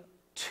we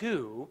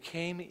too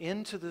came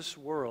into this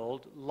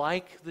world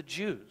like the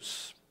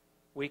Jews.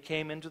 We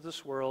came into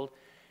this world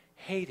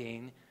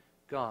hating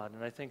God.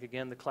 And I think,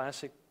 again, the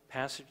classic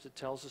passage that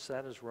tells us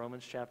that is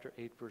Romans chapter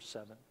 8, verse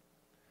 7.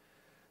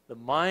 The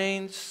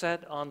mind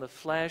set on the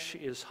flesh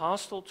is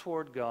hostile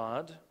toward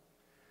God.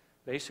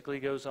 Basically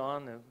goes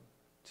on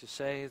to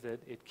say that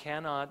it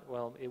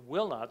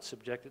will not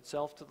subject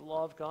itself to the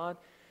law of God,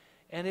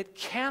 and it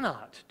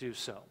cannot do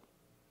so.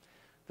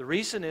 The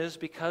reason is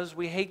because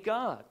we hate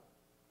God.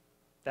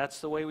 That's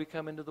the way we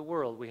come into the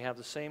world. We have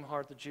the same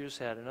heart the Jews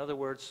had. In other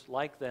words,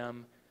 like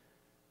them,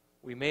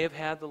 we may have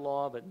had the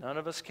law, but none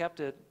of us kept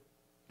it.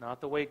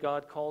 Not the way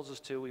God calls us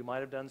to. We might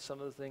have done some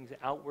of the things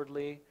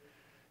outwardly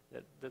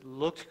that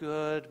looked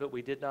good, but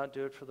we did not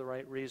do it for the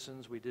right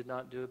reasons. We did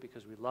not do it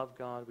because we love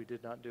God. We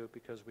did not do it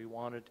because we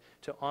wanted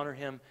to honor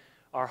Him.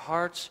 Our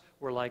hearts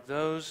were like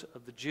those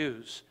of the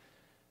Jews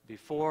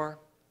before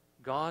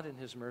God in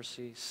His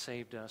mercy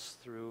saved us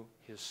through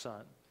His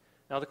Son.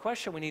 Now the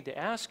question we need to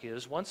ask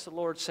is, once the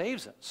Lord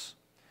saves us,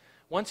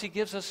 once He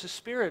gives us His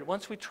Spirit,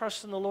 once we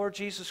trust in the Lord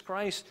Jesus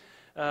Christ,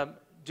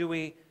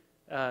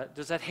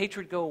 does that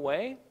hatred go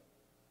away?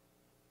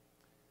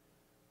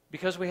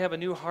 Because we have a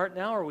new heart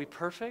now, are we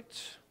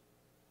perfect?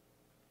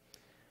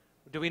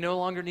 Do we no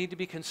longer need to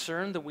be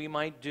concerned that we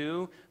might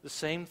do the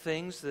same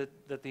things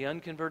that the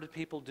unconverted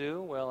people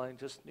do? Well, I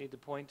just need to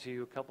point to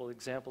you a couple of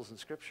examples in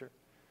Scripture.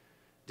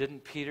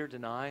 Didn't Peter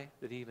deny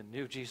that he even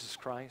knew Jesus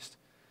Christ?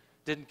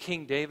 Didn't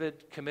King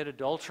David commit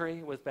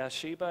adultery with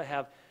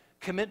Bathsheba,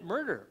 commit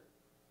murder?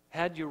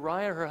 Had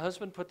Uriah, her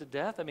husband, put to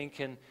death? I mean,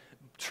 can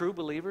true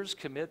believers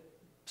commit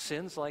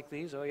sins like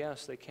these? Oh,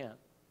 yes, they can.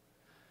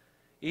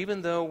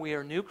 Even though we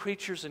are new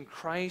creatures in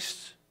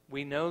Christ,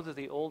 we know that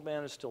the old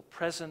man is still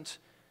present,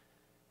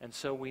 and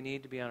so we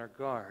need to be on our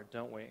guard,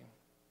 don't we?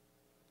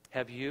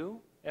 Have you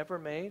ever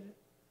made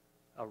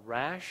a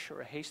rash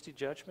or a hasty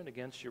judgment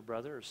against your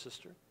brother or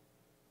sister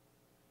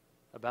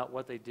about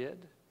what they did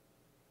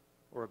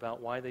or about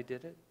why they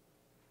did it?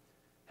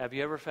 Have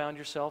you ever found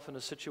yourself in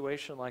a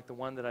situation like the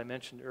one that I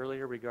mentioned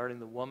earlier regarding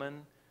the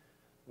woman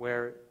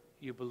where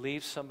you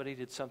believe somebody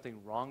did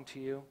something wrong to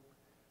you,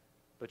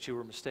 but you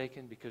were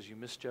mistaken because you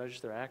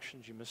misjudged their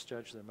actions, you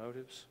misjudged their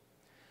motives?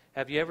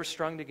 Have you ever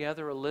strung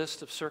together a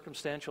list of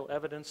circumstantial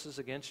evidences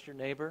against your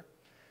neighbor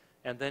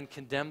and then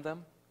condemned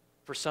them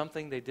for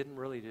something they didn't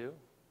really do?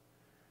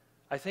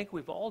 I think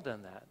we've all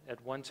done that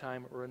at one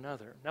time or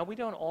another. Now, we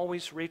don't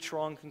always reach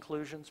wrong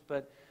conclusions,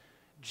 but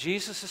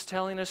Jesus is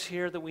telling us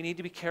here that we need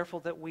to be careful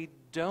that we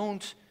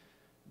don't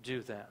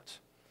do that.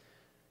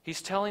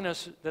 He's telling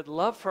us that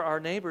love for our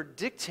neighbor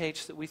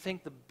dictates that we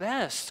think the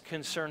best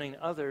concerning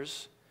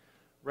others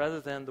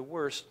rather than the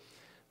worst,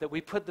 that we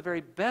put the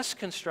very best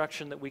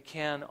construction that we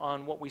can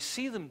on what we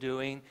see them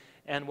doing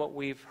and what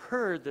we've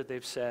heard that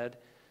they've said,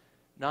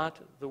 not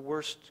the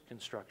worst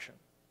construction.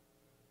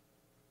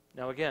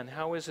 Now again,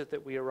 how is it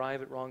that we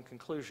arrive at wrong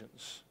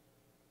conclusions?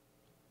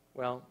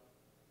 Well,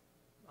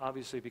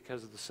 obviously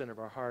because of the sin of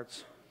our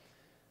hearts,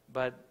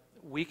 but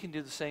we can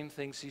do the same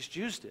things these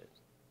Jews did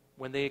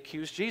when they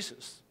accused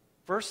Jesus.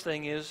 First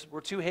thing is, we're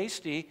too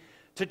hasty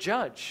to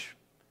judge.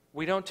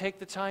 We don't take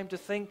the time to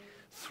think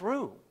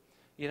through.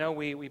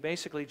 We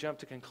basically jump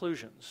to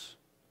conclusions,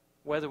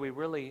 whether we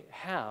really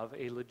have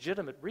a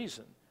legitimate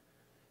reason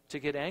to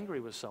get angry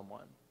with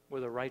someone,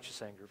 with a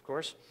righteous anger, of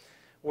course,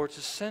 or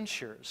to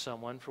censure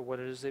someone for what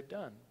it is they've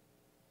done.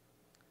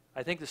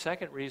 I think the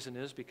second reason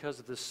is because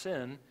of the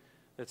sin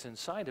that's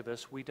inside of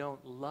us, we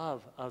don't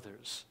love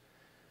others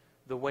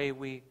the way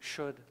we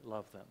should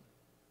love them.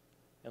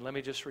 And let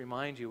me just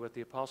remind you what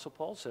the Apostle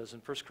Paul says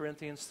in 1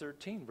 Corinthians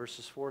 13,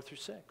 verses 4 through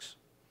 6.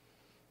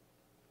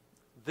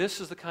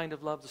 This is the kind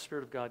of love the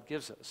Spirit of God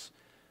gives us,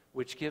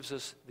 which gives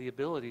us the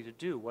ability to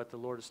do what the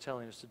Lord is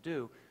telling us to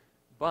do.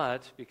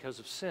 But because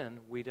of sin,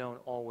 we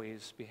don't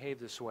always behave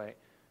this way.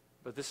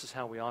 But this is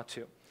how we ought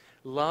to.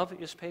 Love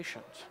is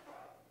patient.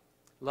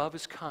 Love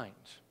is kind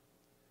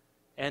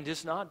and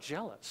is not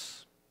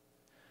jealous.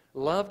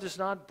 Love does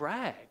not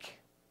brag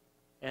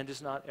and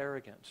is not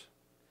arrogant.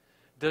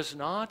 Does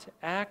not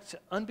act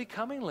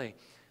unbecomingly.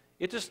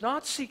 It does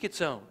not seek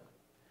its own.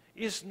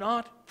 Is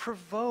not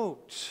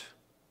provoked.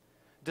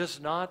 Does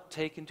not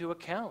take into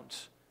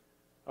account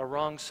a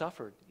wrong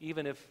suffered,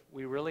 even if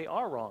we really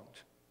are wronged.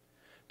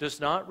 Does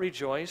not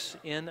rejoice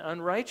in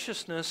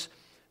unrighteousness,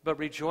 but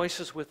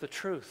rejoices with the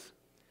truth.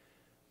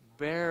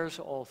 Bears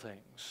all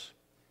things,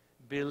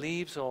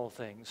 believes all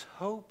things,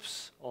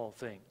 hopes all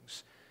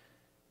things,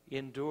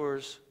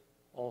 endures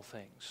all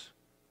things.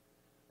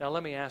 Now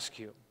let me ask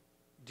you,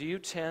 do you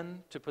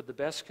tend to put the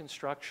best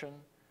construction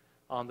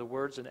on the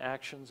words and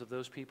actions of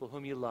those people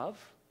whom you love?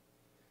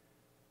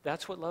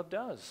 That's what love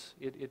does.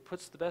 It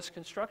puts the best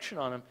construction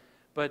on them.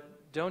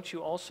 But don't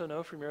you also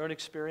know from your own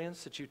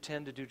experience that you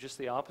tend to do just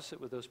the opposite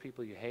with those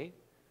people you hate?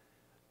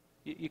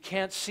 You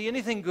can't see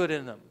anything good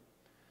in them.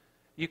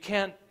 You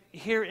can't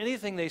hear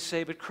anything they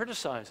say but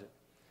criticize it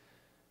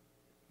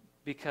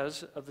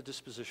because of the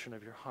disposition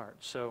of your heart.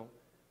 So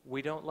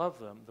we don't love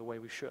them the way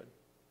we should.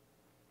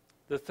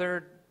 The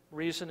third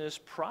reason is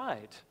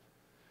pride.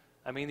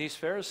 I mean, these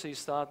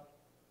Pharisees thought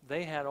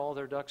they had all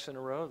their ducks in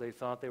a row. They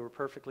thought they were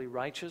perfectly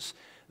righteous.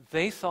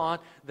 They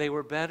thought they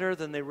were better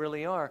than they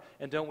really are.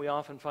 And don't we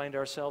often find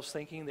ourselves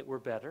thinking that we're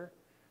better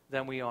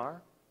than we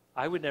are?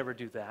 I would never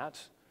do that.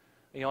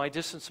 I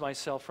distance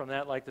myself from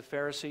that, like the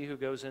Pharisee who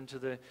goes into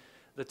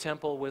the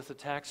temple with the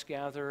tax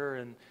gatherer,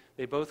 and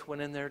they both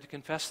went in there to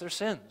confess their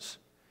sins.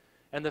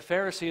 And the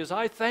Pharisee is,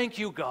 I thank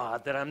you,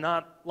 God, that I'm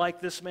not like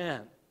this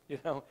man,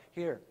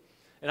 here.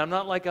 And I'm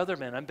not like other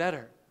men. I'm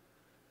better.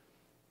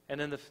 And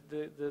then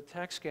the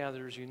tax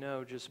gatherers,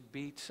 just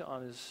beat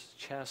on his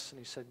chest, and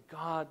he said,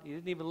 God, he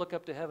didn't even look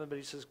up to heaven, but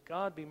he says,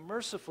 God, be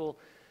merciful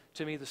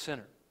to me, the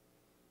sinner.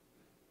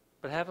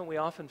 But haven't we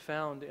often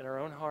found in our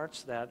own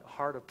hearts that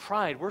heart of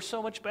pride? We're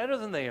so much better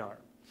than they are.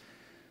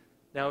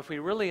 Now, if we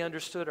really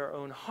understood our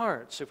own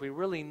hearts, if we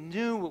really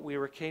knew what we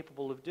were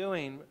capable of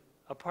doing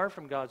apart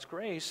from God's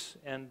grace,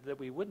 and that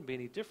we wouldn't be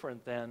any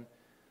different than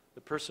the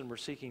person we're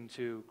seeking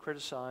to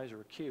criticize or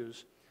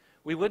accuse,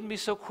 we wouldn't be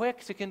so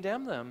quick to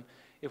condemn them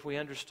if we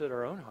understood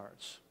our own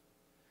hearts.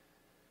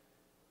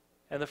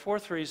 And the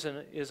fourth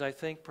reason is, I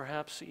think,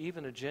 perhaps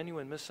even a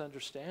genuine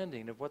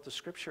misunderstanding of what the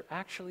Scripture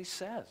actually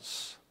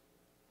says.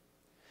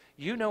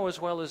 You know as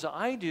well as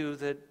I do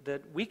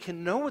that we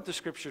can know what the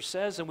Scripture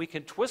says and we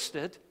can twist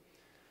it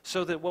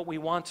so that what we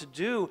want to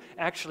do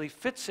actually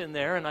fits in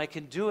there, and I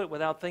can do it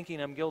without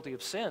thinking I'm guilty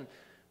of sin.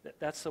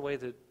 That's the way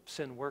that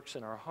sin works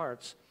in our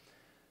hearts.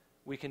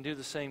 We can do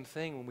the same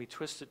thing when we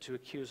twist it to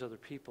accuse other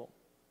people.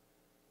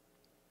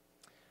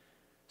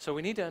 So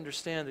we need to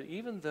understand that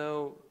even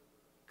though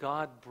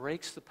God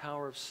breaks the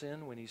power of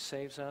sin when He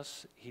saves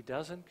us, He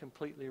doesn't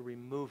completely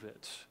remove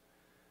it.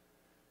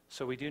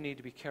 So we do need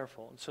to be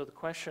careful. And so the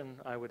question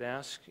I would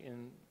ask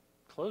in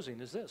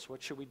closing is this: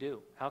 what should we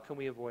do? How can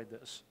we avoid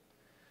this?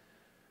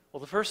 Well,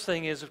 the first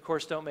thing is, of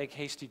course, don't make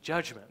hasty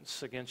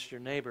judgments against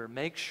your neighbor.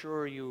 Make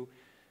sure you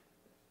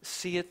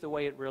see it the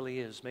way it really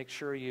is. Make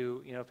sure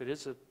if it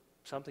is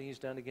something he's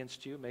done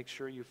against you, make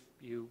sure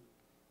you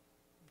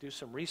do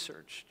some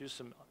research, do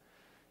some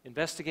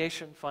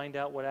investigation, find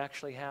out what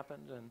actually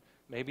happened, and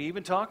maybe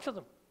even talk to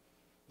them.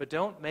 But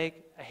don't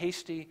make a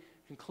hasty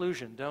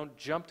conclusion. Don't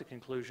jump to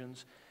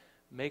conclusions.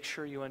 Make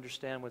sure you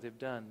understand what they've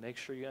done. Make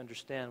sure you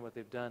understand what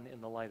they've done in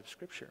the light of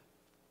Scripture.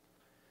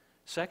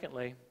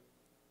 Secondly,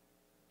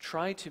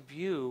 try to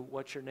view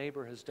what your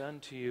neighbor has done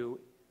to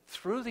you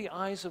through the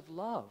eyes of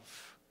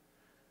love.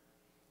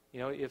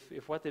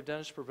 If what they've done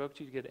has provoked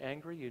you to get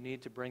angry, you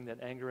need to bring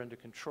that anger under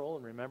control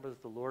and remember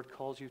that the Lord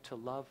calls you to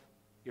love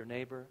your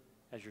neighbor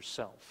as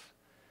yourself.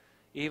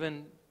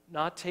 Even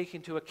not take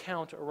into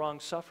account a wrong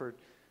suffered,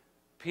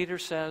 Peter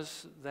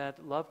says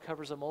that love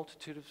covers a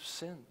multitude of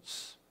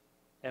sins.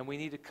 And we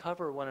need to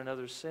cover one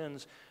another's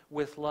sins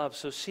with love.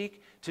 So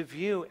seek to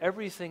view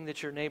everything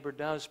that your neighbor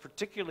does,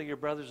 particularly your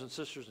brothers and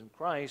sisters in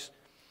Christ,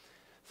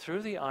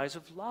 through the eyes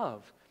of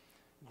love.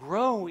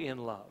 Grow in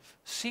love.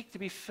 Seek to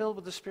be filled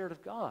with the Spirit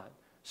of God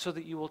so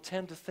that you will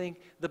tend to think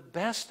the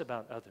best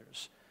about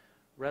others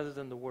rather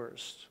than the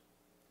worst.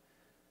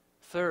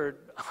 Third,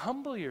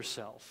 humble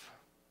yourself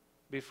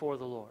before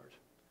the Lord.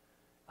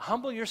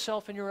 Humble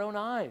yourself in your own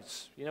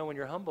eyes. When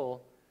you're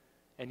humble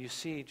and you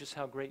see just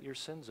how great your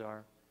sins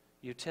are,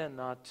 you tend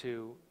not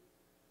to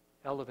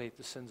elevate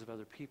the sins of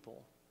other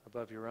people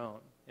above your own.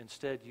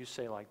 Instead, you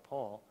say like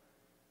Paul,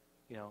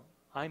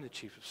 I'm the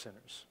chief of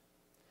sinners.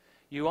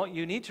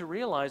 You need to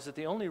realize that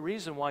the only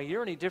reason why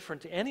you're any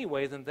different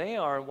anyway than they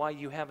are and why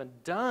you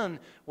haven't done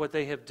what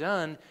they have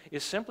done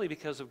is simply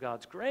because of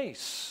God's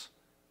grace.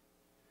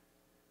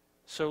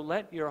 So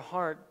let your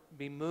heart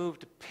be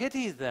moved to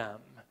pity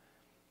them.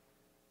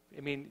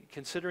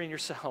 Considering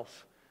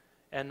yourself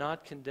and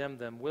not condemn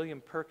them.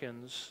 William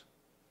Perkins,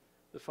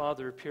 the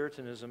father of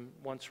Puritanism,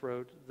 once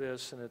wrote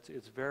this, and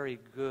it's very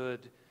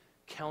good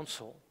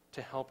counsel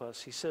to help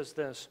us. He says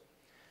this: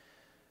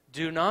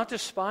 do not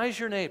despise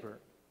your neighbor,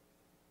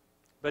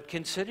 but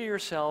consider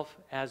yourself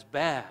as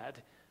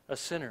bad, a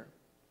sinner,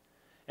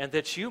 and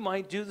that you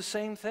might do the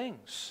same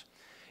things.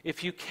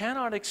 If you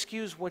cannot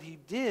excuse what he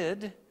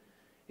did,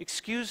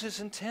 excuse his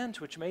intent,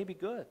 which may be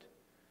good.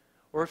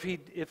 Or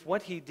if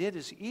what he did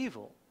is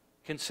evil,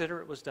 consider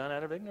it was done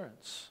out of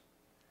ignorance.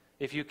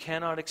 If you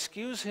cannot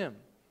excuse him,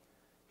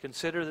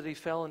 consider that he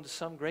fell into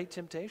some great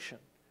temptation,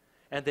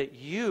 and that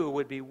you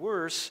would be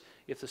worse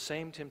if the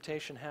same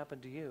temptation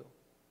happened to you.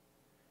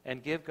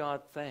 And give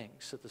God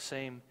thanks that the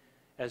same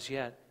as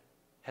yet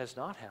has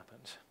not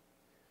happened.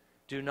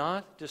 Do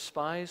not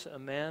despise a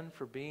man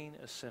for being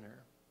a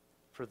sinner,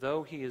 for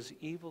though he is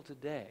evil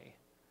today,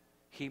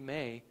 he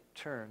may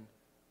turn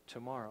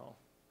tomorrow.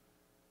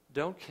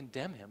 Don't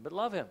condemn him, but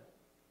love him.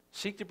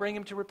 Seek to bring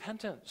him to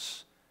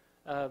repentance.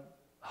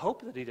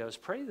 Hope that he does.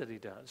 Pray that he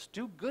does.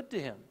 Do good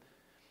to him.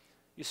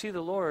 You see,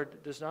 the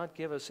Lord does not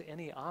give us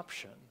any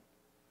option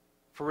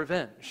for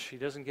revenge. He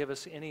doesn't give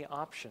us any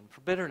option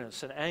for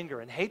bitterness and anger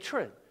and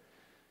hatred.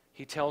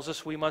 He tells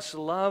us we must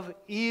love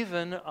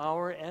even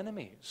our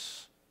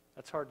enemies.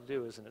 That's hard to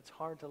do, isn't it? It's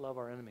hard to love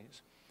our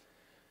enemies.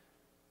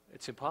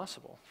 It's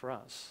impossible for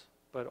us,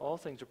 but all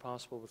things are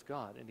possible with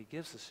God, and He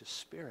gives us His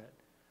Spirit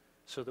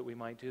so that we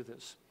might do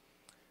this.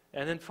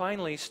 And then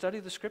finally, study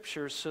the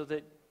Scriptures so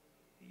that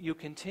you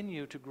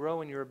continue to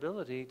grow in your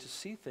ability to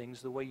see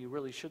things the way you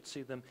really should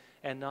see them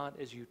and not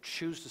as you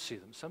choose to see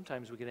them.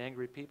 Sometimes we get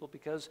angry at people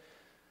because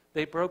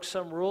they broke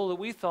some rule that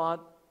we thought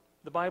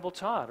the Bible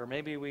taught, or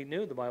maybe we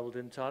knew the Bible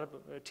didn't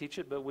teach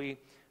it, but we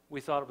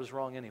thought it was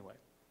wrong anyway.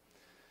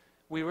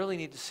 We really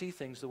need to see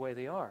things the way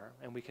they are,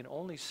 and we can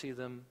only see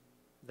them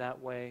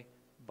that way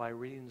by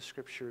reading the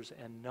Scriptures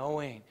and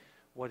knowing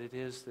what it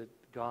is that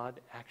God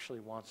actually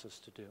wants us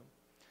to do.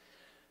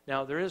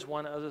 Now, there is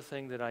one other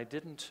thing that I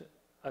didn't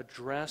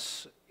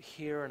address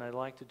here, and I'd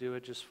like to do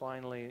it just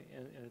finally,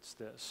 and it's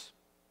this.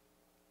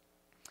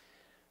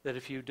 That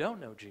if you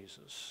don't know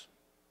Jesus,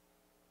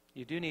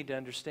 you do need to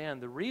understand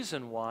the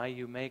reason why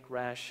you make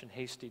rash and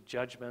hasty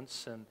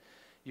judgments and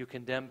you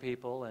condemn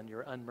people and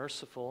you're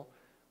unmerciful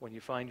when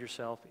you find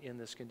yourself in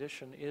this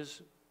condition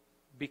is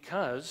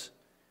because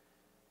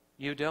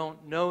you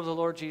don't know the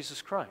Lord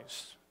Jesus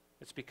Christ.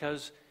 It's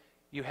because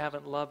you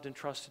haven't loved and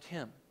trusted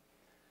Him.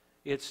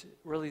 It's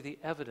really the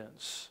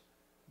evidence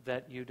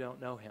that you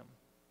don't know Him,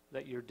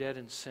 that you're dead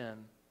in sin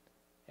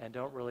and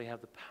don't really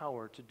have the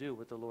power to do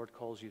what the Lord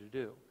calls you to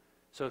do.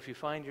 So if you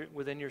find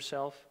within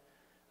yourself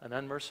an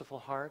unmerciful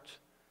heart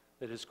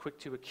that is quick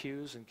to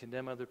accuse and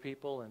condemn other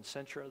people and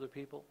censure other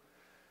people,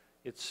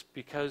 it's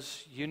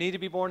because you need to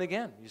be born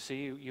again. You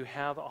see, you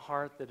have a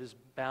heart that is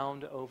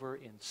bound over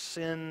in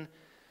sin,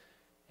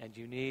 and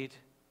you need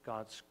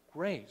God's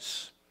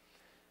grace.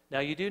 Now,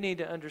 you do need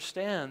to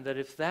understand that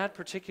if that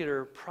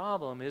particular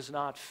problem is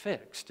not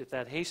fixed, if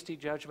that hasty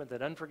judgment,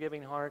 that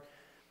unforgiving heart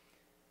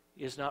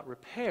is not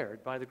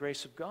repaired by the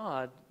grace of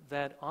God,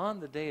 that on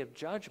the day of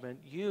judgment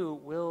you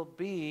will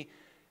be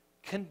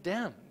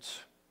condemned.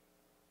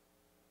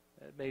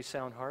 It may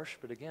sound harsh,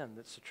 but again,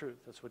 that's the truth.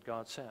 That's what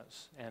God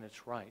says, and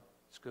it's right.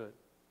 It's good,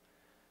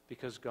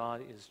 because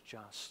God is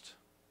just.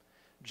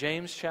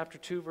 James chapter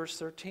 2, verse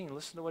 13.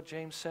 Listen to what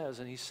James says,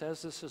 and he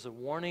says this as a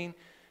warning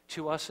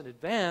to us in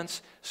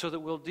advance so that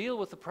we'll deal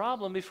with the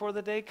problem before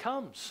the day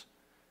comes.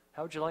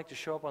 How would you like to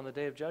show up on the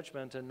day of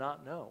judgment and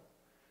not know?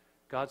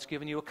 God's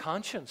given you a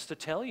conscience to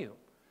tell you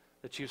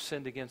that you've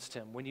sinned against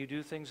Him. When you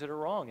do things that are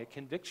wrong, it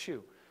convicts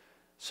you.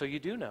 So you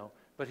do know.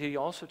 But He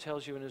also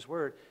tells you in His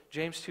Word,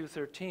 James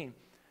 2:13,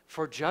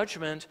 for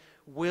judgment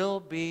will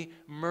be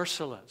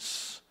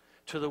merciless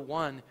to the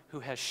one who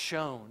has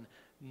shown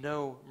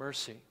no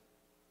mercy.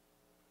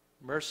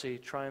 Mercy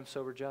triumphs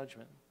over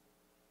judgment.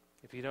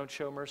 If you don't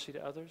show mercy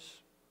to others,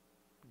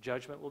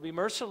 judgment will be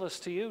merciless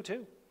to you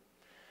too.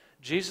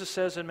 Jesus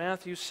says in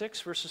Matthew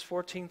 6, verses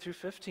 14 through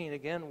 15,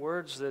 again,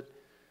 words that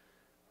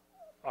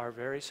are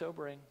very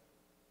sobering.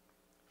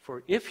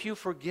 For if you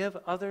forgive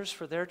others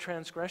for their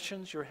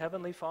transgressions, your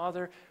heavenly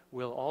Father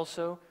will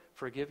also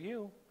forgive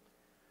you.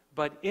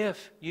 But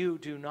if you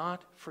do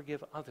not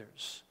forgive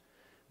others,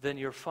 then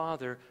your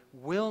Father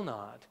will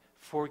not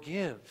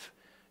forgive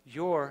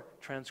your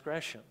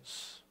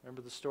transgressions.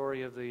 Remember the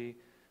story of the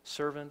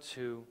servant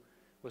who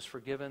was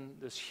forgiven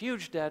this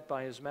huge debt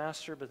by his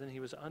master, but then he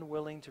was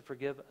unwilling to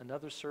forgive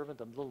another servant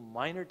a little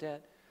minor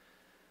debt.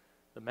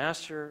 The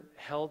master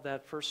held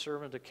that first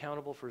servant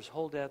accountable for his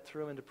whole debt,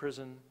 threw him into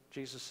prison.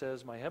 Jesus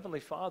says, my heavenly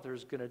Father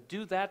is going to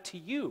do that to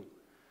you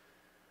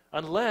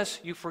unless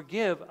you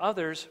forgive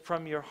others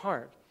from your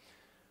heart.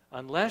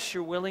 Unless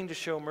you're willing to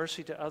show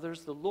mercy to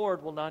others, the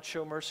Lord will not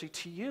show mercy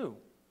to you.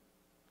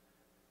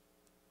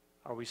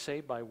 Are we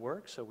saved by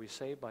works? Are we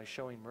saved by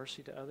showing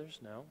mercy to others?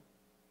 No.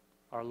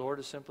 Our Lord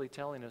is simply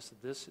telling us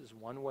that this is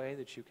one way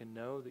that you can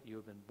know that you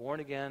have been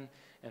born again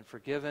and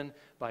forgiven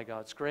by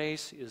God's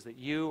grace, is that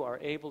you are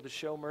able to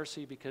show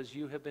mercy because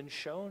you have been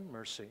shown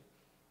mercy.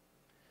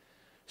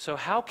 So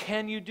how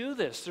can you do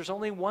this? There's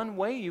only one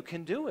way you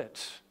can do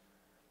it,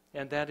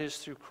 and that is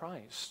through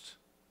Christ.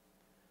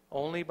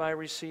 Only by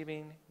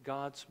receiving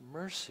God's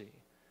mercy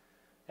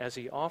as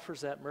He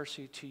offers that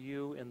mercy to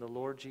you in the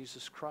Lord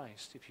Jesus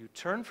Christ. If you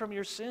turn from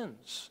your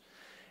sins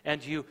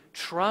and you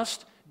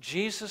trust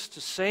Jesus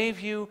to save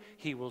you,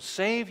 He will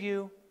save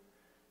you,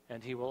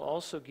 and He will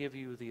also give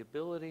you the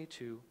ability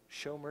to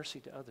show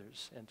mercy to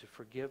others and to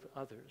forgive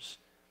others.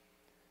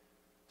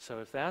 So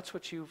if that's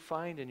what you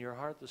find in your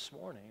heart this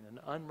morning, an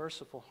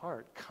unmerciful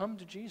heart, come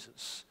to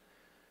Jesus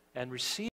and receive